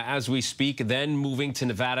California as we speak, then moving to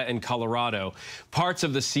Nevada and Colorado. Parts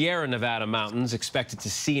of the Sierra Nevada mountains expected to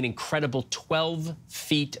see an incredible 12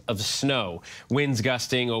 feet of snow. Winds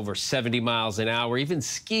gusting over 70 miles an hour. Even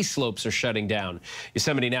ski slopes are shutting down.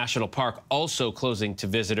 Yosemite National Park also closing to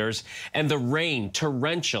visitors. And the rain,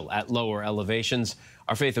 torrential at lower elevations.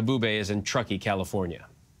 Our Faith Abube is in Truckee, California.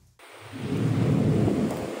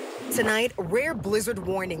 Tonight, rare blizzard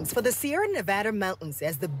warnings for the Sierra Nevada mountains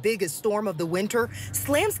as the biggest storm of the winter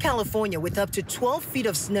slams California with up to 12 feet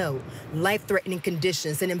of snow, life-threatening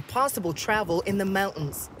conditions and impossible travel in the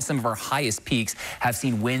mountains. Some of our highest peaks have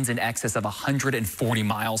seen winds in excess of 140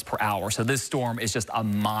 miles per hour. So this storm is just a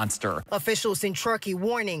monster. Officials in Truckee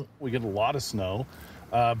warning. We get a lot of snow.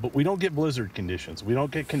 But we don't get blizzard conditions. We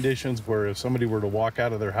don't get conditions where if somebody were to walk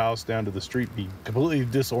out of their house down to the street, be completely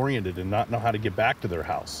disoriented and not know how to get back to their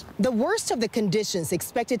house. The worst of the conditions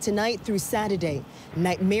expected tonight through Saturday.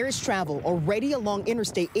 Nightmarish travel already along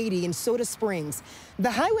Interstate 80 in Soda Springs.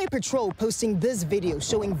 The Highway Patrol posting this video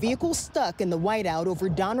showing vehicles stuck in the whiteout over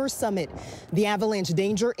Donner Summit. The avalanche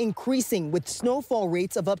danger increasing with snowfall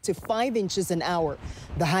rates of up to 5 inches an hour.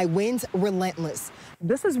 The high winds relentless.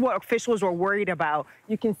 This is what officials were worried about.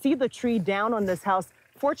 You can see the tree down on this house.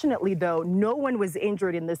 Fortunately, though, no one was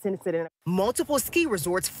injured in this incident. Multiple ski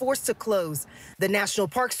resorts forced to close. The National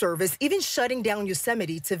Park Service even shutting down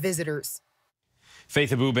Yosemite to visitors.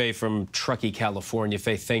 Faith Abube from Truckee, California.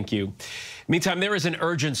 Faith, thank you. Meantime, there is an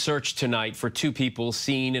urgent search tonight for 2 people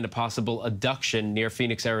seen in a possible abduction near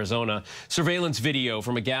Phoenix, Arizona. Surveillance video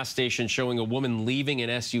from a gas station showing a woman leaving an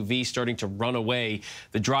SUV starting to run away.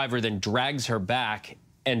 The driver then drags her back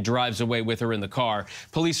and drives away with her in the car.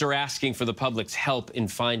 Police are asking for the public's help in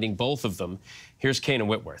finding both of them. Here's Kana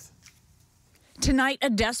Whitworth. Tonight, a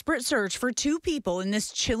desperate search for 2 people in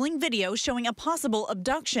this chilling video showing a possible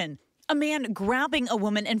abduction. A man grabbing a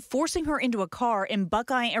woman and forcing her into a car in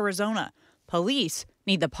Buckeye, Arizona. Police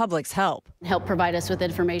need the public's help. Help provide us with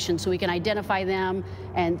information so we can identify them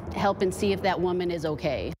and help and see if that woman is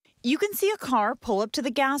okay. You can see a car pull up to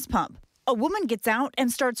the gas pump. A woman gets out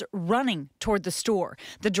and starts running toward the store.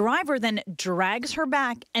 The driver then drags her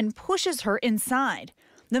back and pushes her inside.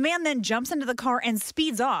 The man then jumps into the car and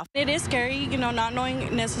speeds off. It is scary, not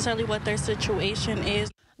knowing necessarily what their situation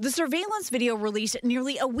is. The surveillance video released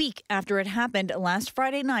nearly a week after it happened last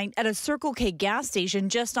Friday night at a Circle K gas station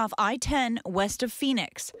just off I-10 west of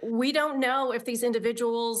Phoenix. We don't know if these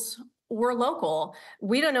individuals were local.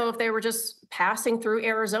 We don't know if they were just passing through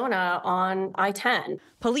Arizona on I-10.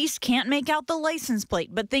 Police can't make out the license plate,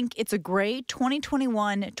 but think it's a gray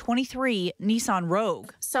 2021-23 Nissan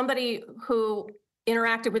Rogue. Somebody who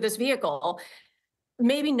interacted with this vehicle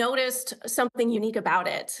maybe noticed something unique about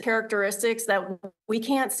it, characteristics that we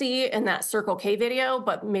can't see in that Circle K video,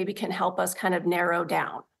 but maybe can help us kind of narrow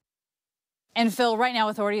down. And Phil, right now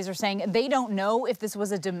authorities are saying they don't know if this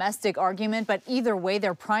was a domestic argument, but either way,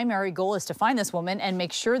 their primary goal is to find this woman and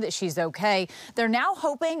make sure that she's okay. They're now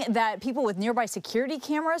hoping that people with nearby security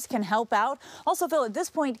cameras can help out. Also, Phil, at this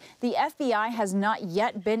point, the FBI has not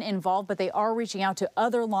yet been involved, but they are reaching out to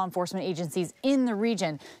other law enforcement agencies in the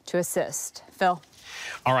region to assist. Phil.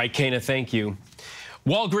 All right, Kana, thank you.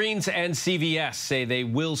 Walgreens and CVS say they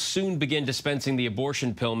will soon begin dispensing the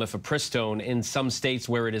abortion pill mifepristone in some states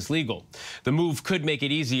where it is legal. The move could make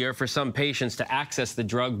it easier for some patients to access the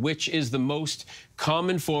drug, which is the most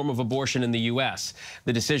common form of abortion in the U.S.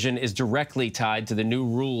 The decision is directly tied to the new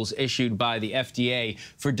rules issued by the FDA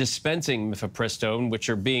for dispensing mifepristone, which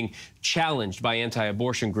are being challenged by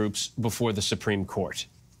anti-abortion groups before the Supreme Court.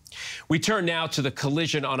 We turn now to the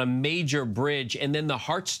collision on a major bridge and then the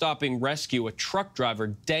heart-stopping rescue, a truck driver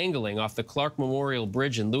dangling off the Clark Memorial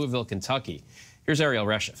Bridge in Louisville, Kentucky. Here's Ariel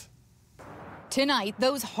Reshef. Tonight,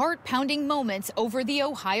 those heart-pounding moments over the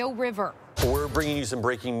Ohio River. We're bringing you some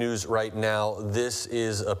breaking news right now. This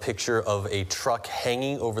is a picture of a truck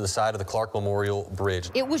hanging over the side of the Clark Memorial Bridge.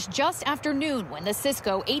 It was just after noon when the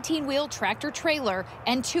Cisco 18-wheel tractor trailer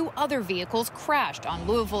and 2 other vehicles crashed on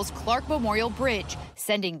Louisville's Clark Memorial Bridge,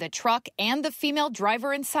 sending the truck and the female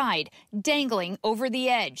driver inside dangling over the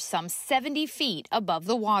edge some 70 feet above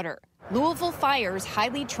the water. Louisville Fire's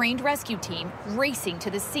highly trained rescue team racing to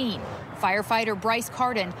the scene. Firefighter Bryce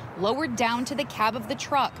Carden lowered down to the cab of the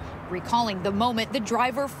truck, recalling the moment the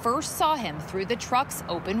driver first saw him through the truck's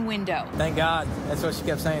open window. Thank God. That's what she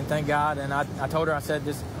kept saying, thank God. And I told her, I said,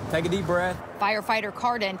 just take a deep breath. Firefighter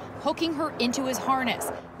Carden hooking her into his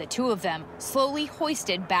harness. The 2 of them slowly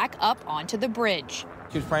hoisted back up onto the bridge.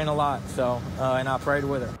 She was praying a lot, so, and I prayed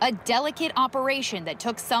with her. A delicate operation that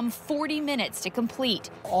took some 40 minutes to complete.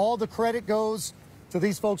 All the credit goes to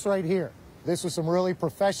these folks right here. This was some really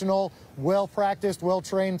professional, well-practiced,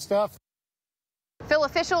 well-trained stuff. Phil,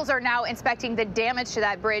 officials are now inspecting the damage to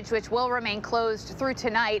that bridge, which will remain closed through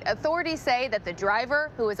tonight. Authorities say that the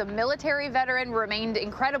driver, who is a military veteran, remained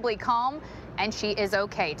incredibly calm, and she is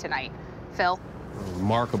okay tonight. Phil?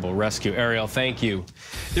 Remarkable rescue. Ariel, thank you.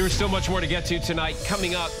 There is so much more to get to tonight.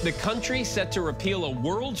 Coming up, the country set to repeal a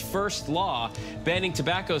world-first law banning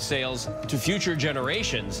tobacco sales to future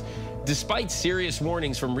generations, despite serious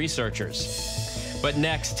warnings from researchers. But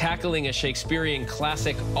next, tackling a Shakespearean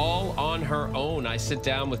classic all on her own, I sit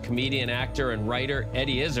down with comedian, actor, and writer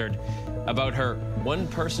Eddie Izzard about her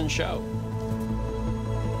one-person show.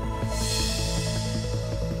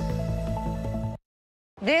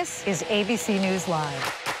 This is ABC News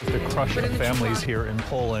Live. The crush of families here in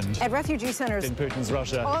Poland. At refugee centers. In Putin's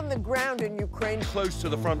Russia. On the ground in Ukraine. Close to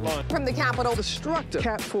the front line. From the capital. Destructive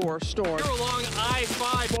Cat 4 storm. You're along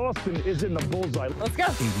I-5. Boston is in the bullseye. Let's go.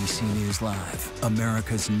 ABC News Live,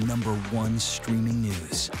 America's #1 streaming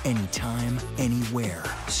news. Anytime, anywhere.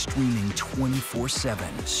 Streaming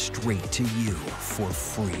 24/7, straight to you for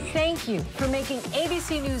free. Thank you for making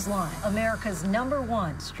ABC News Live America's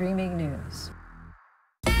 #1 streaming news.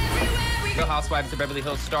 Real Housewives of Beverly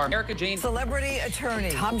Hills star Erica Jane. Celebrity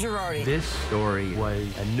attorney Tom Girardi. This story was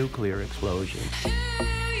a nuclear explosion.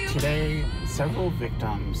 Today, several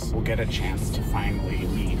victims will get a chance to finally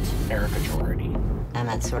meet Erica Girardi. I'm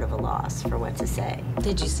at sort of a loss for what to say.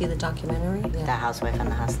 Did you see the documentary? The Housewife and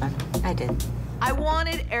the Hustler? I did. I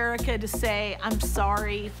wanted Erica to say, I'm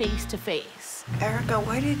sorry, face to face. Erica,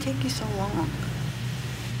 why did it take you so long?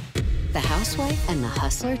 The Housewife and the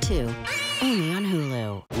Hustler 2, only on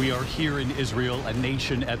Hulu. We are here in Israel, a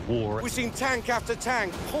nation at war. We've seen tank after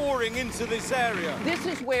tank pouring into this area. This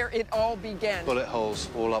is where it all began. Bullet holes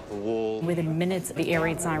all up the wall. Within minutes, the air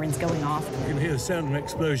raid sirens going off. You can hear the sound of an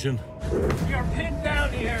explosion. We are pinned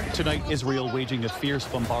down here. Tonight, Israel waging a fierce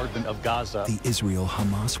bombardment of Gaza. The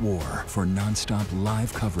Israel-Hamas war. For non-stop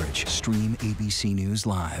live coverage, stream ABC News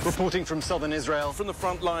Live. Reporting from southern Israel, from the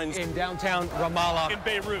front lines. In downtown Ramallah. In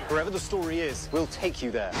Beirut. Wherever the story is, we'll take you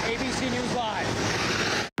there. ABC News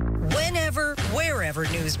Live. Whenever, wherever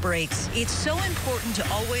news breaks, it's so important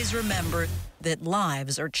to always remember that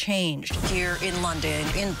lives are changed. Here in London,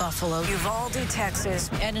 in Buffalo, Uvalde, Texas,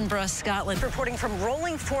 Edinburgh, Scotland. Reporting from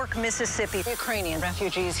Rolling Fork, Mississippi. Ukrainian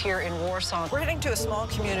refugees here in Warsaw. We're heading to a small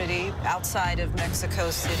community outside of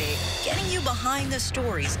Mexico City. Getting you behind the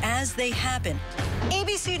stories as they happen.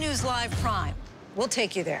 ABC News Live Prime. We'll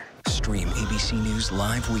take you there. Stream ABC News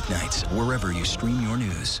Live weeknights wherever you stream your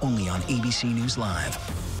news. Only on ABC News Live.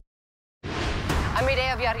 I'm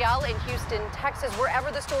Medea Villarreal in Houston, Texas.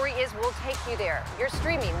 Wherever the story is, we'll take you there. You're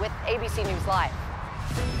streaming with ABC News Live.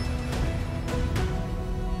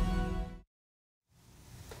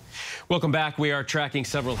 Welcome back. We are tracking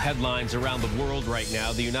several headlines around the world right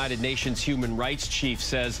now. The United Nations Human Rights Chief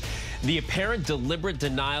says the apparent deliberate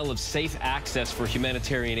denial of safe access for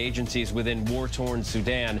humanitarian agencies within war-torn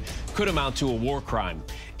Sudan could amount to a war crime.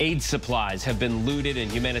 Aid supplies have been looted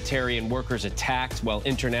and humanitarian workers attacked, while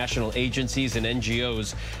international agencies and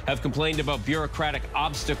NGOs have complained about bureaucratic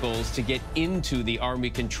obstacles to get into the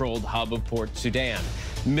army-controlled hub of Port Sudan.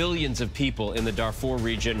 Millions of people in the Darfur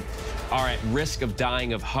region are at risk of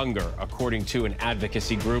dying of hunger, according to an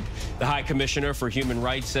advocacy group. The High Commissioner for Human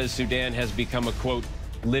Rights says Sudan has become a, quote,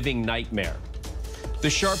 living nightmare. The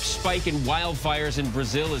sharp spike in wildfires in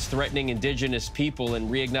Brazil is threatening indigenous people and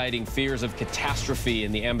reigniting fears of catastrophe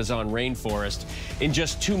in the Amazon rainforest. In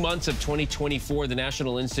just 2 months of 2024, the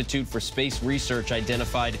National Institute for Space Research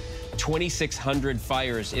identified 2,600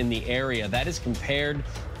 fires in the area. That is compared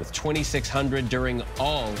with 2,600 during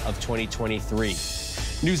all of 2023.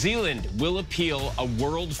 New Zealand will appeal a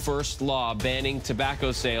world-first law banning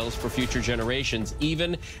tobacco sales for future generations,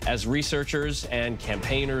 even as researchers and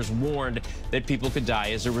campaigners warned that people could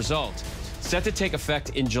die as a result. set to take effect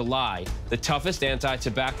in July. The toughest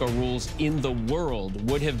anti-tobacco rules in the world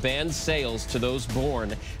would have banned sales to those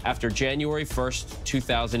born after January 1st,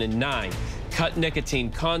 2009, cut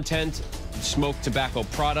nicotine content, smoked tobacco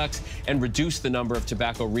products, and reduced the number of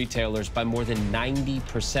tobacco retailers by more than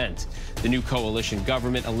 90%. The new coalition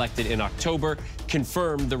government, elected in October,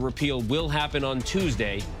 confirmed the repeal will happen on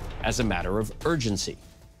Tuesday as a matter of urgency.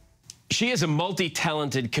 She is a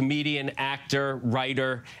multi-talented comedian, actor,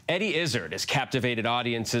 writer. Eddie Izzard has captivated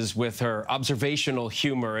audiences with her observational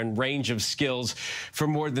humor and range of skills for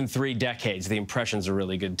more than 3 decades. The impressions are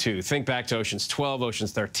really good, too. Think back to Ocean's 12,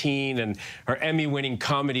 Ocean's 13, and her Emmy-winning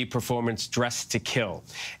comedy performance, Dressed to Kill.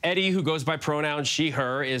 Eddie, who goes by pronouns she,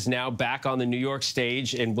 her, is now back on the New York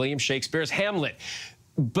stage in William Shakespeare's Hamlet,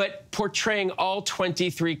 but portraying all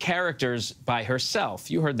 23 characters by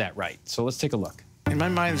herself. You heard that right. So let's take a look. In my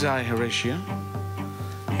mind's eye, Horatio,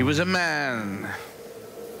 he was a man,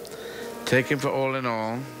 taken for all in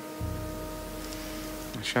all.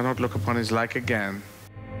 I shall not look upon his like again.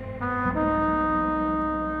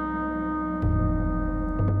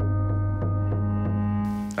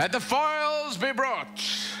 Let the foils be brought.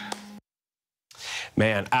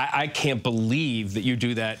 Man, I can't believe that you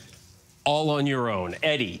do that all on your own.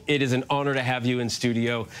 Eddie, it is an honor to have you in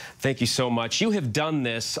studio. Thank you so much. You have done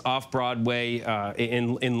this off-Broadway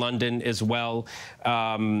in London as well.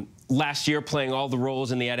 Last year, playing all the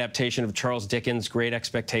roles in the adaptation of Charles Dickens' Great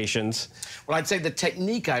Expectations. Well, I'd say the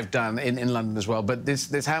technique I've done in London as well, but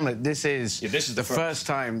this Hamlet, this is the first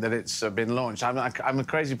time that it's been launched. I'm a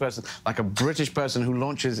crazy person, like a British person who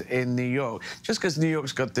launches in New York, just because New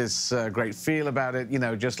York's got this great feel about it, you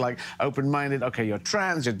know, just like open-minded. Okay, you're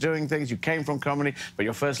trans, you're doing things, you came from comedy, but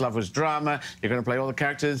your first love was drama, you're going to play all the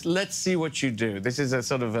characters. Let's see what you do. This is a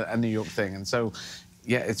sort of a New York thing, and so,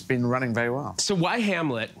 yeah, it's been running very well. So why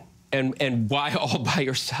Hamlet? And why all by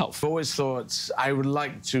yourself? I've always thought I would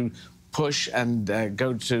like to push and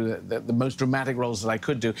go to the most dramatic roles that I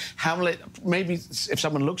could do. Hamlet, maybe if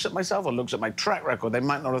someone looks at myself or looks at my track record, they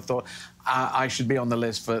might not have thought I should be on the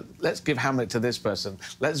list for, let's give Hamlet to this person.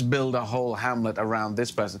 Let's build a whole Hamlet around this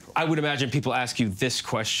person. I would imagine people ask you this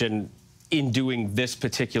question in doing this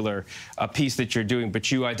particular piece that you're doing, but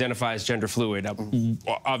you identify as gender fluid.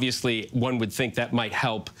 Obviously, one would think that might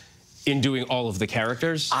help in doing all of the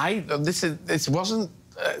characters. This wasn't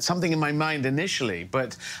something in my mind initially,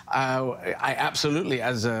 but I absolutely,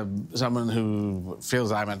 as someone who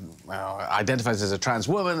feels identifies as a trans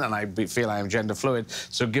woman, and I feel I am gender fluid,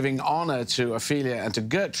 so giving honor to Ophelia and to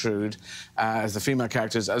Gertrude as the female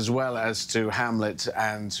characters, as well as to Hamlet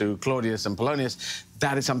and to Claudius and Polonius,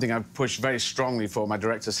 that is something I've pushed very strongly for. My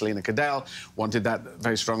director, Selena Cadell, wanted that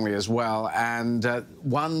very strongly as well. And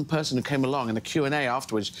one person who came along in a Q&A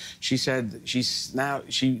afterwards, she said it's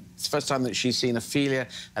the first time that she's seen Ophelia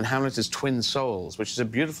and Hamlet as twin souls, which is a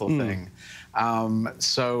beautiful thing. I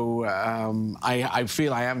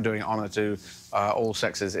feel I am doing honor to all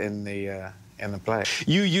sexes in the play.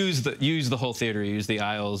 You use the whole theater, you use the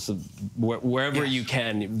aisles, wherever you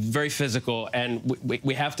can, very physical. And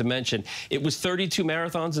we have to mention, it was 32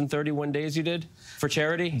 marathons in 31 days you did for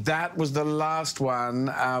charity? That was the last one.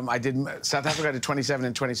 I did South Africa. I did 27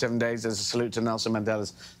 in 27 days as a salute to Nelson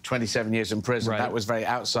Mandela's 27 years in prison. Right. That was very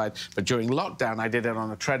outside. But during lockdown, I did it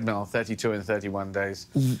on a treadmill, 32 in 31 days.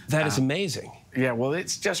 That is amazing. Yeah, well,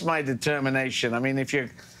 it's just my determination. I mean, if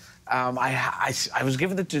you... I was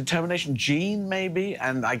given the determination gene, maybe,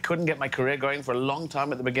 and I couldn't get my career going for a long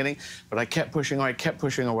time at the beginning, but I kept pushing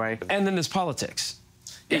away, And then there's politics.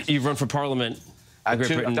 Yes. You've run for Parliament. I've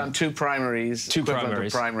done 2 primaries, equivalent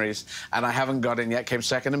of primaries, and I haven't got in yet, came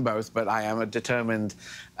second in both, but I am a determined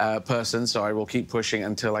person, so I will keep pushing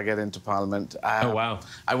until I get into Parliament. Oh, wow.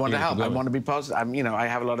 I want to help. I want to be positive. You know, I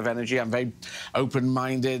have a lot of energy. I'm very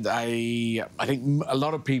open-minded. I think a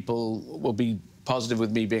lot of people will be positive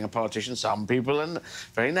with me being a politician. Some people are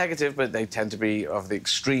very negative, but they tend to be of the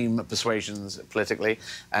extreme persuasions politically.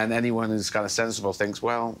 And anyone who's kind of sensible thinks,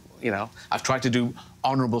 well, you know, I've tried to do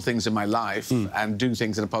honourable things in my life and do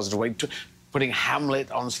things in a positive way. Putting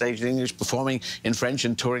Hamlet on stage in English, performing in French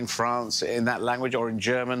and touring France in that language, or in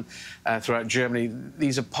German throughout Germany.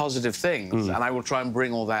 These are positive things, and I will try and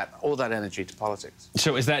bring all that energy to politics.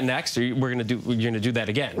 So is that next, or you're going to do that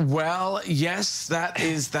again? Well, yes, that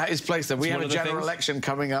is placed. We have a general election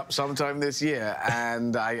coming up sometime this year,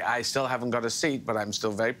 and I still haven't got a seat, but I'm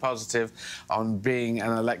still very positive on being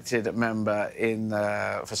an elected member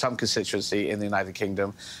for some constituency in the United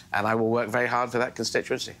Kingdom, and I will work very hard for that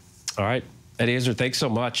constituency. All right. Eddie Izzard, thanks so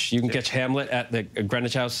much. You can catch Hamlet at the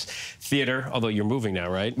Greenwich House Theater, although you're moving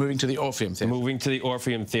now, right? Moving to the Orpheum Theater. Moving to the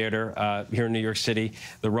Orpheum Theater here in New York City.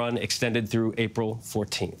 The run extended through April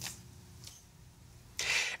 14th.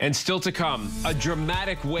 And still to come, a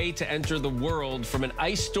dramatic way to enter the world, from an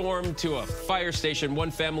ice storm to a fire station. One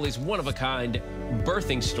family's one-of-a-kind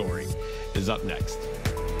birthing story is up next.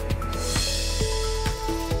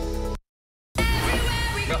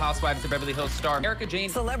 Real Housewives of Beverly Hills star Erica Jane.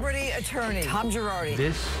 Celebrity attorney Tom Girardi.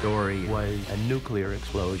 This story was a nuclear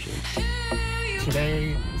explosion.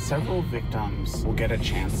 Today, several victims will get a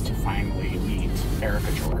chance to finally meet Erica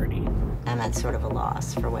Girardi. I'm at sort of a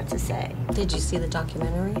loss for what to say. Did you see the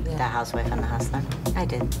documentary? The Housewife and the Hustler? I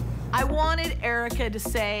did. I wanted Erica to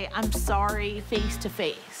say, I'm sorry, face to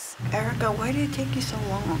face. Erica, why did it take you so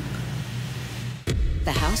long?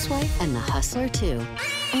 The Housewife and the Hustler 2,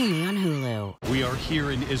 only on Hulu. We are here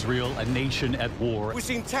in Israel, a nation at war. We've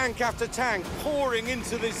seen tank after tank pouring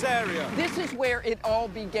into this area. This is where it all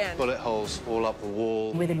began. Bullet holes all up the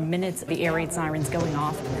wall. Within minutes, the air raid sirens going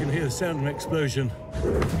off. You can hear the sound of an explosion.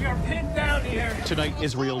 We are pinned down here. Tonight,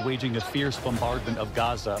 Israel waging a fierce bombardment of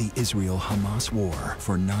Gaza. The Israel-Hamas war.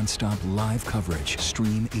 For non-stop live coverage,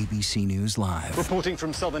 stream ABC News Live. Reporting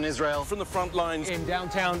from southern Israel, from the front lines. In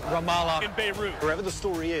downtown Ramallah. In Beirut. Wherever the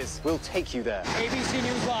story is, we'll take you there. ABC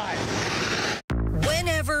News Live.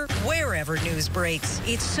 Whenever, wherever news breaks,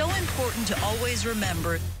 it's so important to always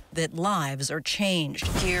remember that lives are changed.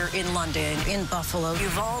 Here in London, in Buffalo,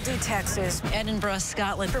 Uvalde, Texas, Edinburgh,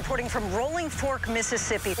 Scotland. Reporting from Rolling Fork,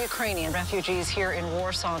 Mississippi. Ukrainian refugees here in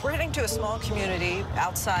Warsaw. We're heading to a small community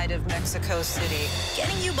outside of Mexico City.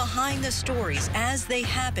 Getting you behind the stories as they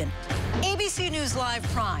happen. ABC News Live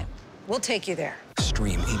Prime. We'll take you there.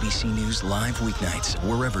 Stream ABC News Live weeknights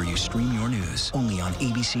wherever you stream your news. Only on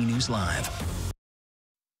ABC News Live.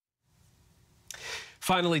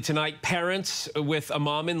 Finally tonight, parents with a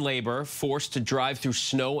mom in labor forced to drive through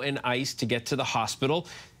snow and ice to get to the hospital,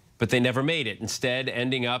 but they never made it, instead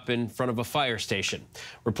ending up in front of a fire station.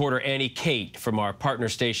 Reporter Annie Kate from our partner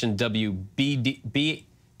station WBND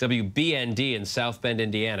in South Bend,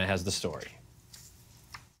 Indiana, has the story.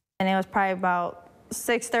 And it was probably about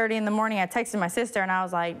 6:30 in the morning. I texted my sister and I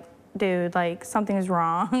was like, dude, like, something's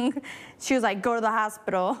wrong. She was like, go to the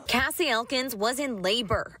hospital. Cassie Elkins was in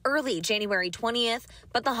labor early January 20th,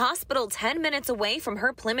 but the hospital 10 minutes away from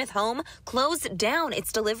her Plymouth home closed down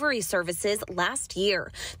its delivery services last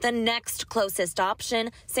year. The next closest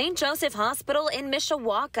option, St. Joseph Hospital in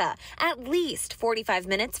Mishawaka, at least 45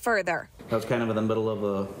 minutes further. I was kind of in the middle of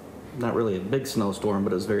a, not really a big snowstorm,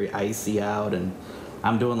 but it was very icy out, and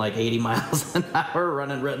I'm doing like 80 miles an hour,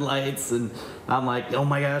 running red lights, and I'm like, oh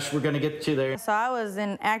my gosh, we're gonna get you there. So I was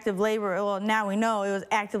in active labor. Well, now we know it was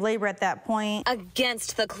active labor at that point.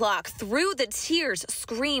 Against the clock, through the tears,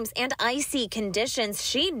 screams, and icy conditions,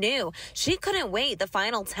 she knew she couldn't wait the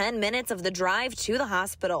final 10 minutes of the drive to the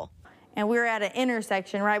hospital. And we were at an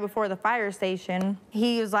intersection right before the fire station.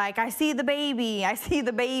 He was like, I see the baby, I see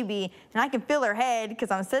the baby. And I can feel her head because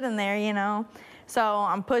I'm sitting there, you know. So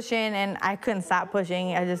I'm pushing and I couldn't stop pushing.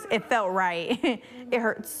 It felt right. It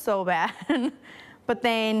hurt so bad. But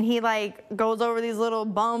then he like goes over these little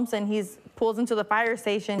bumps and he pulls into the fire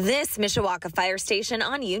station. This Mishawaka fire station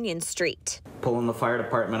on Union Street. Pulling the fire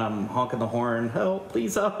department, I'm honking the horn, help,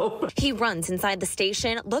 please help. He runs inside the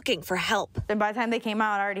station looking for help. And by the time they came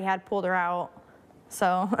out, I already had pulled her out,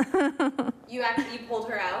 so. You pulled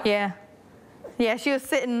her out? Yeah. Yeah, she was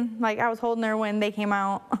sitting, like I was holding her when they came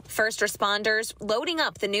out. First responders loading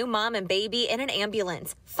up the new mom and baby in an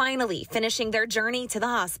ambulance, finally finishing their journey to the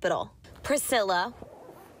hospital. Priscilla,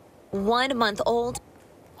 1 month old,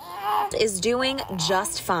 is doing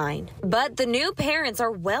just fine. But the new parents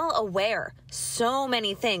are well aware so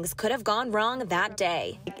many things could have gone wrong that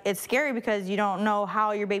day. It's scary because you don't know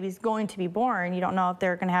how your baby's going to be born. You don't know if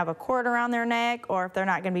they're going to have a cord around their neck or if they're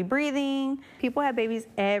not going to be breathing. People have babies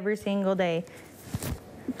every single day.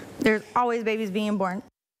 There's always babies being born.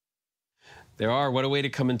 There are. What a way to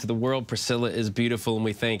come into the world. Priscilla is beautiful, and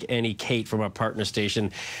we thank Annie Kate from our partner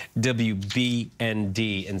station,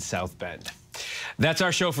 WBND in South Bend. That's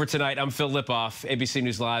our show for tonight. I'm Phil Lipoff. ABC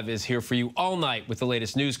News Live is here for you all night with the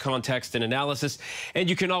latest news, context, and analysis. And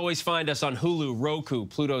you can always find us on Hulu, Roku,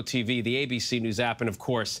 Pluto TV, the ABC News app, and, of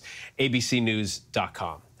course,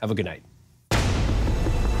 abcnews.com. Have a good night.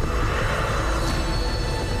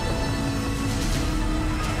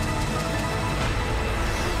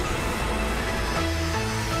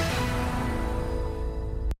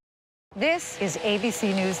 This is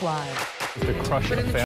ABC News Live. The crush of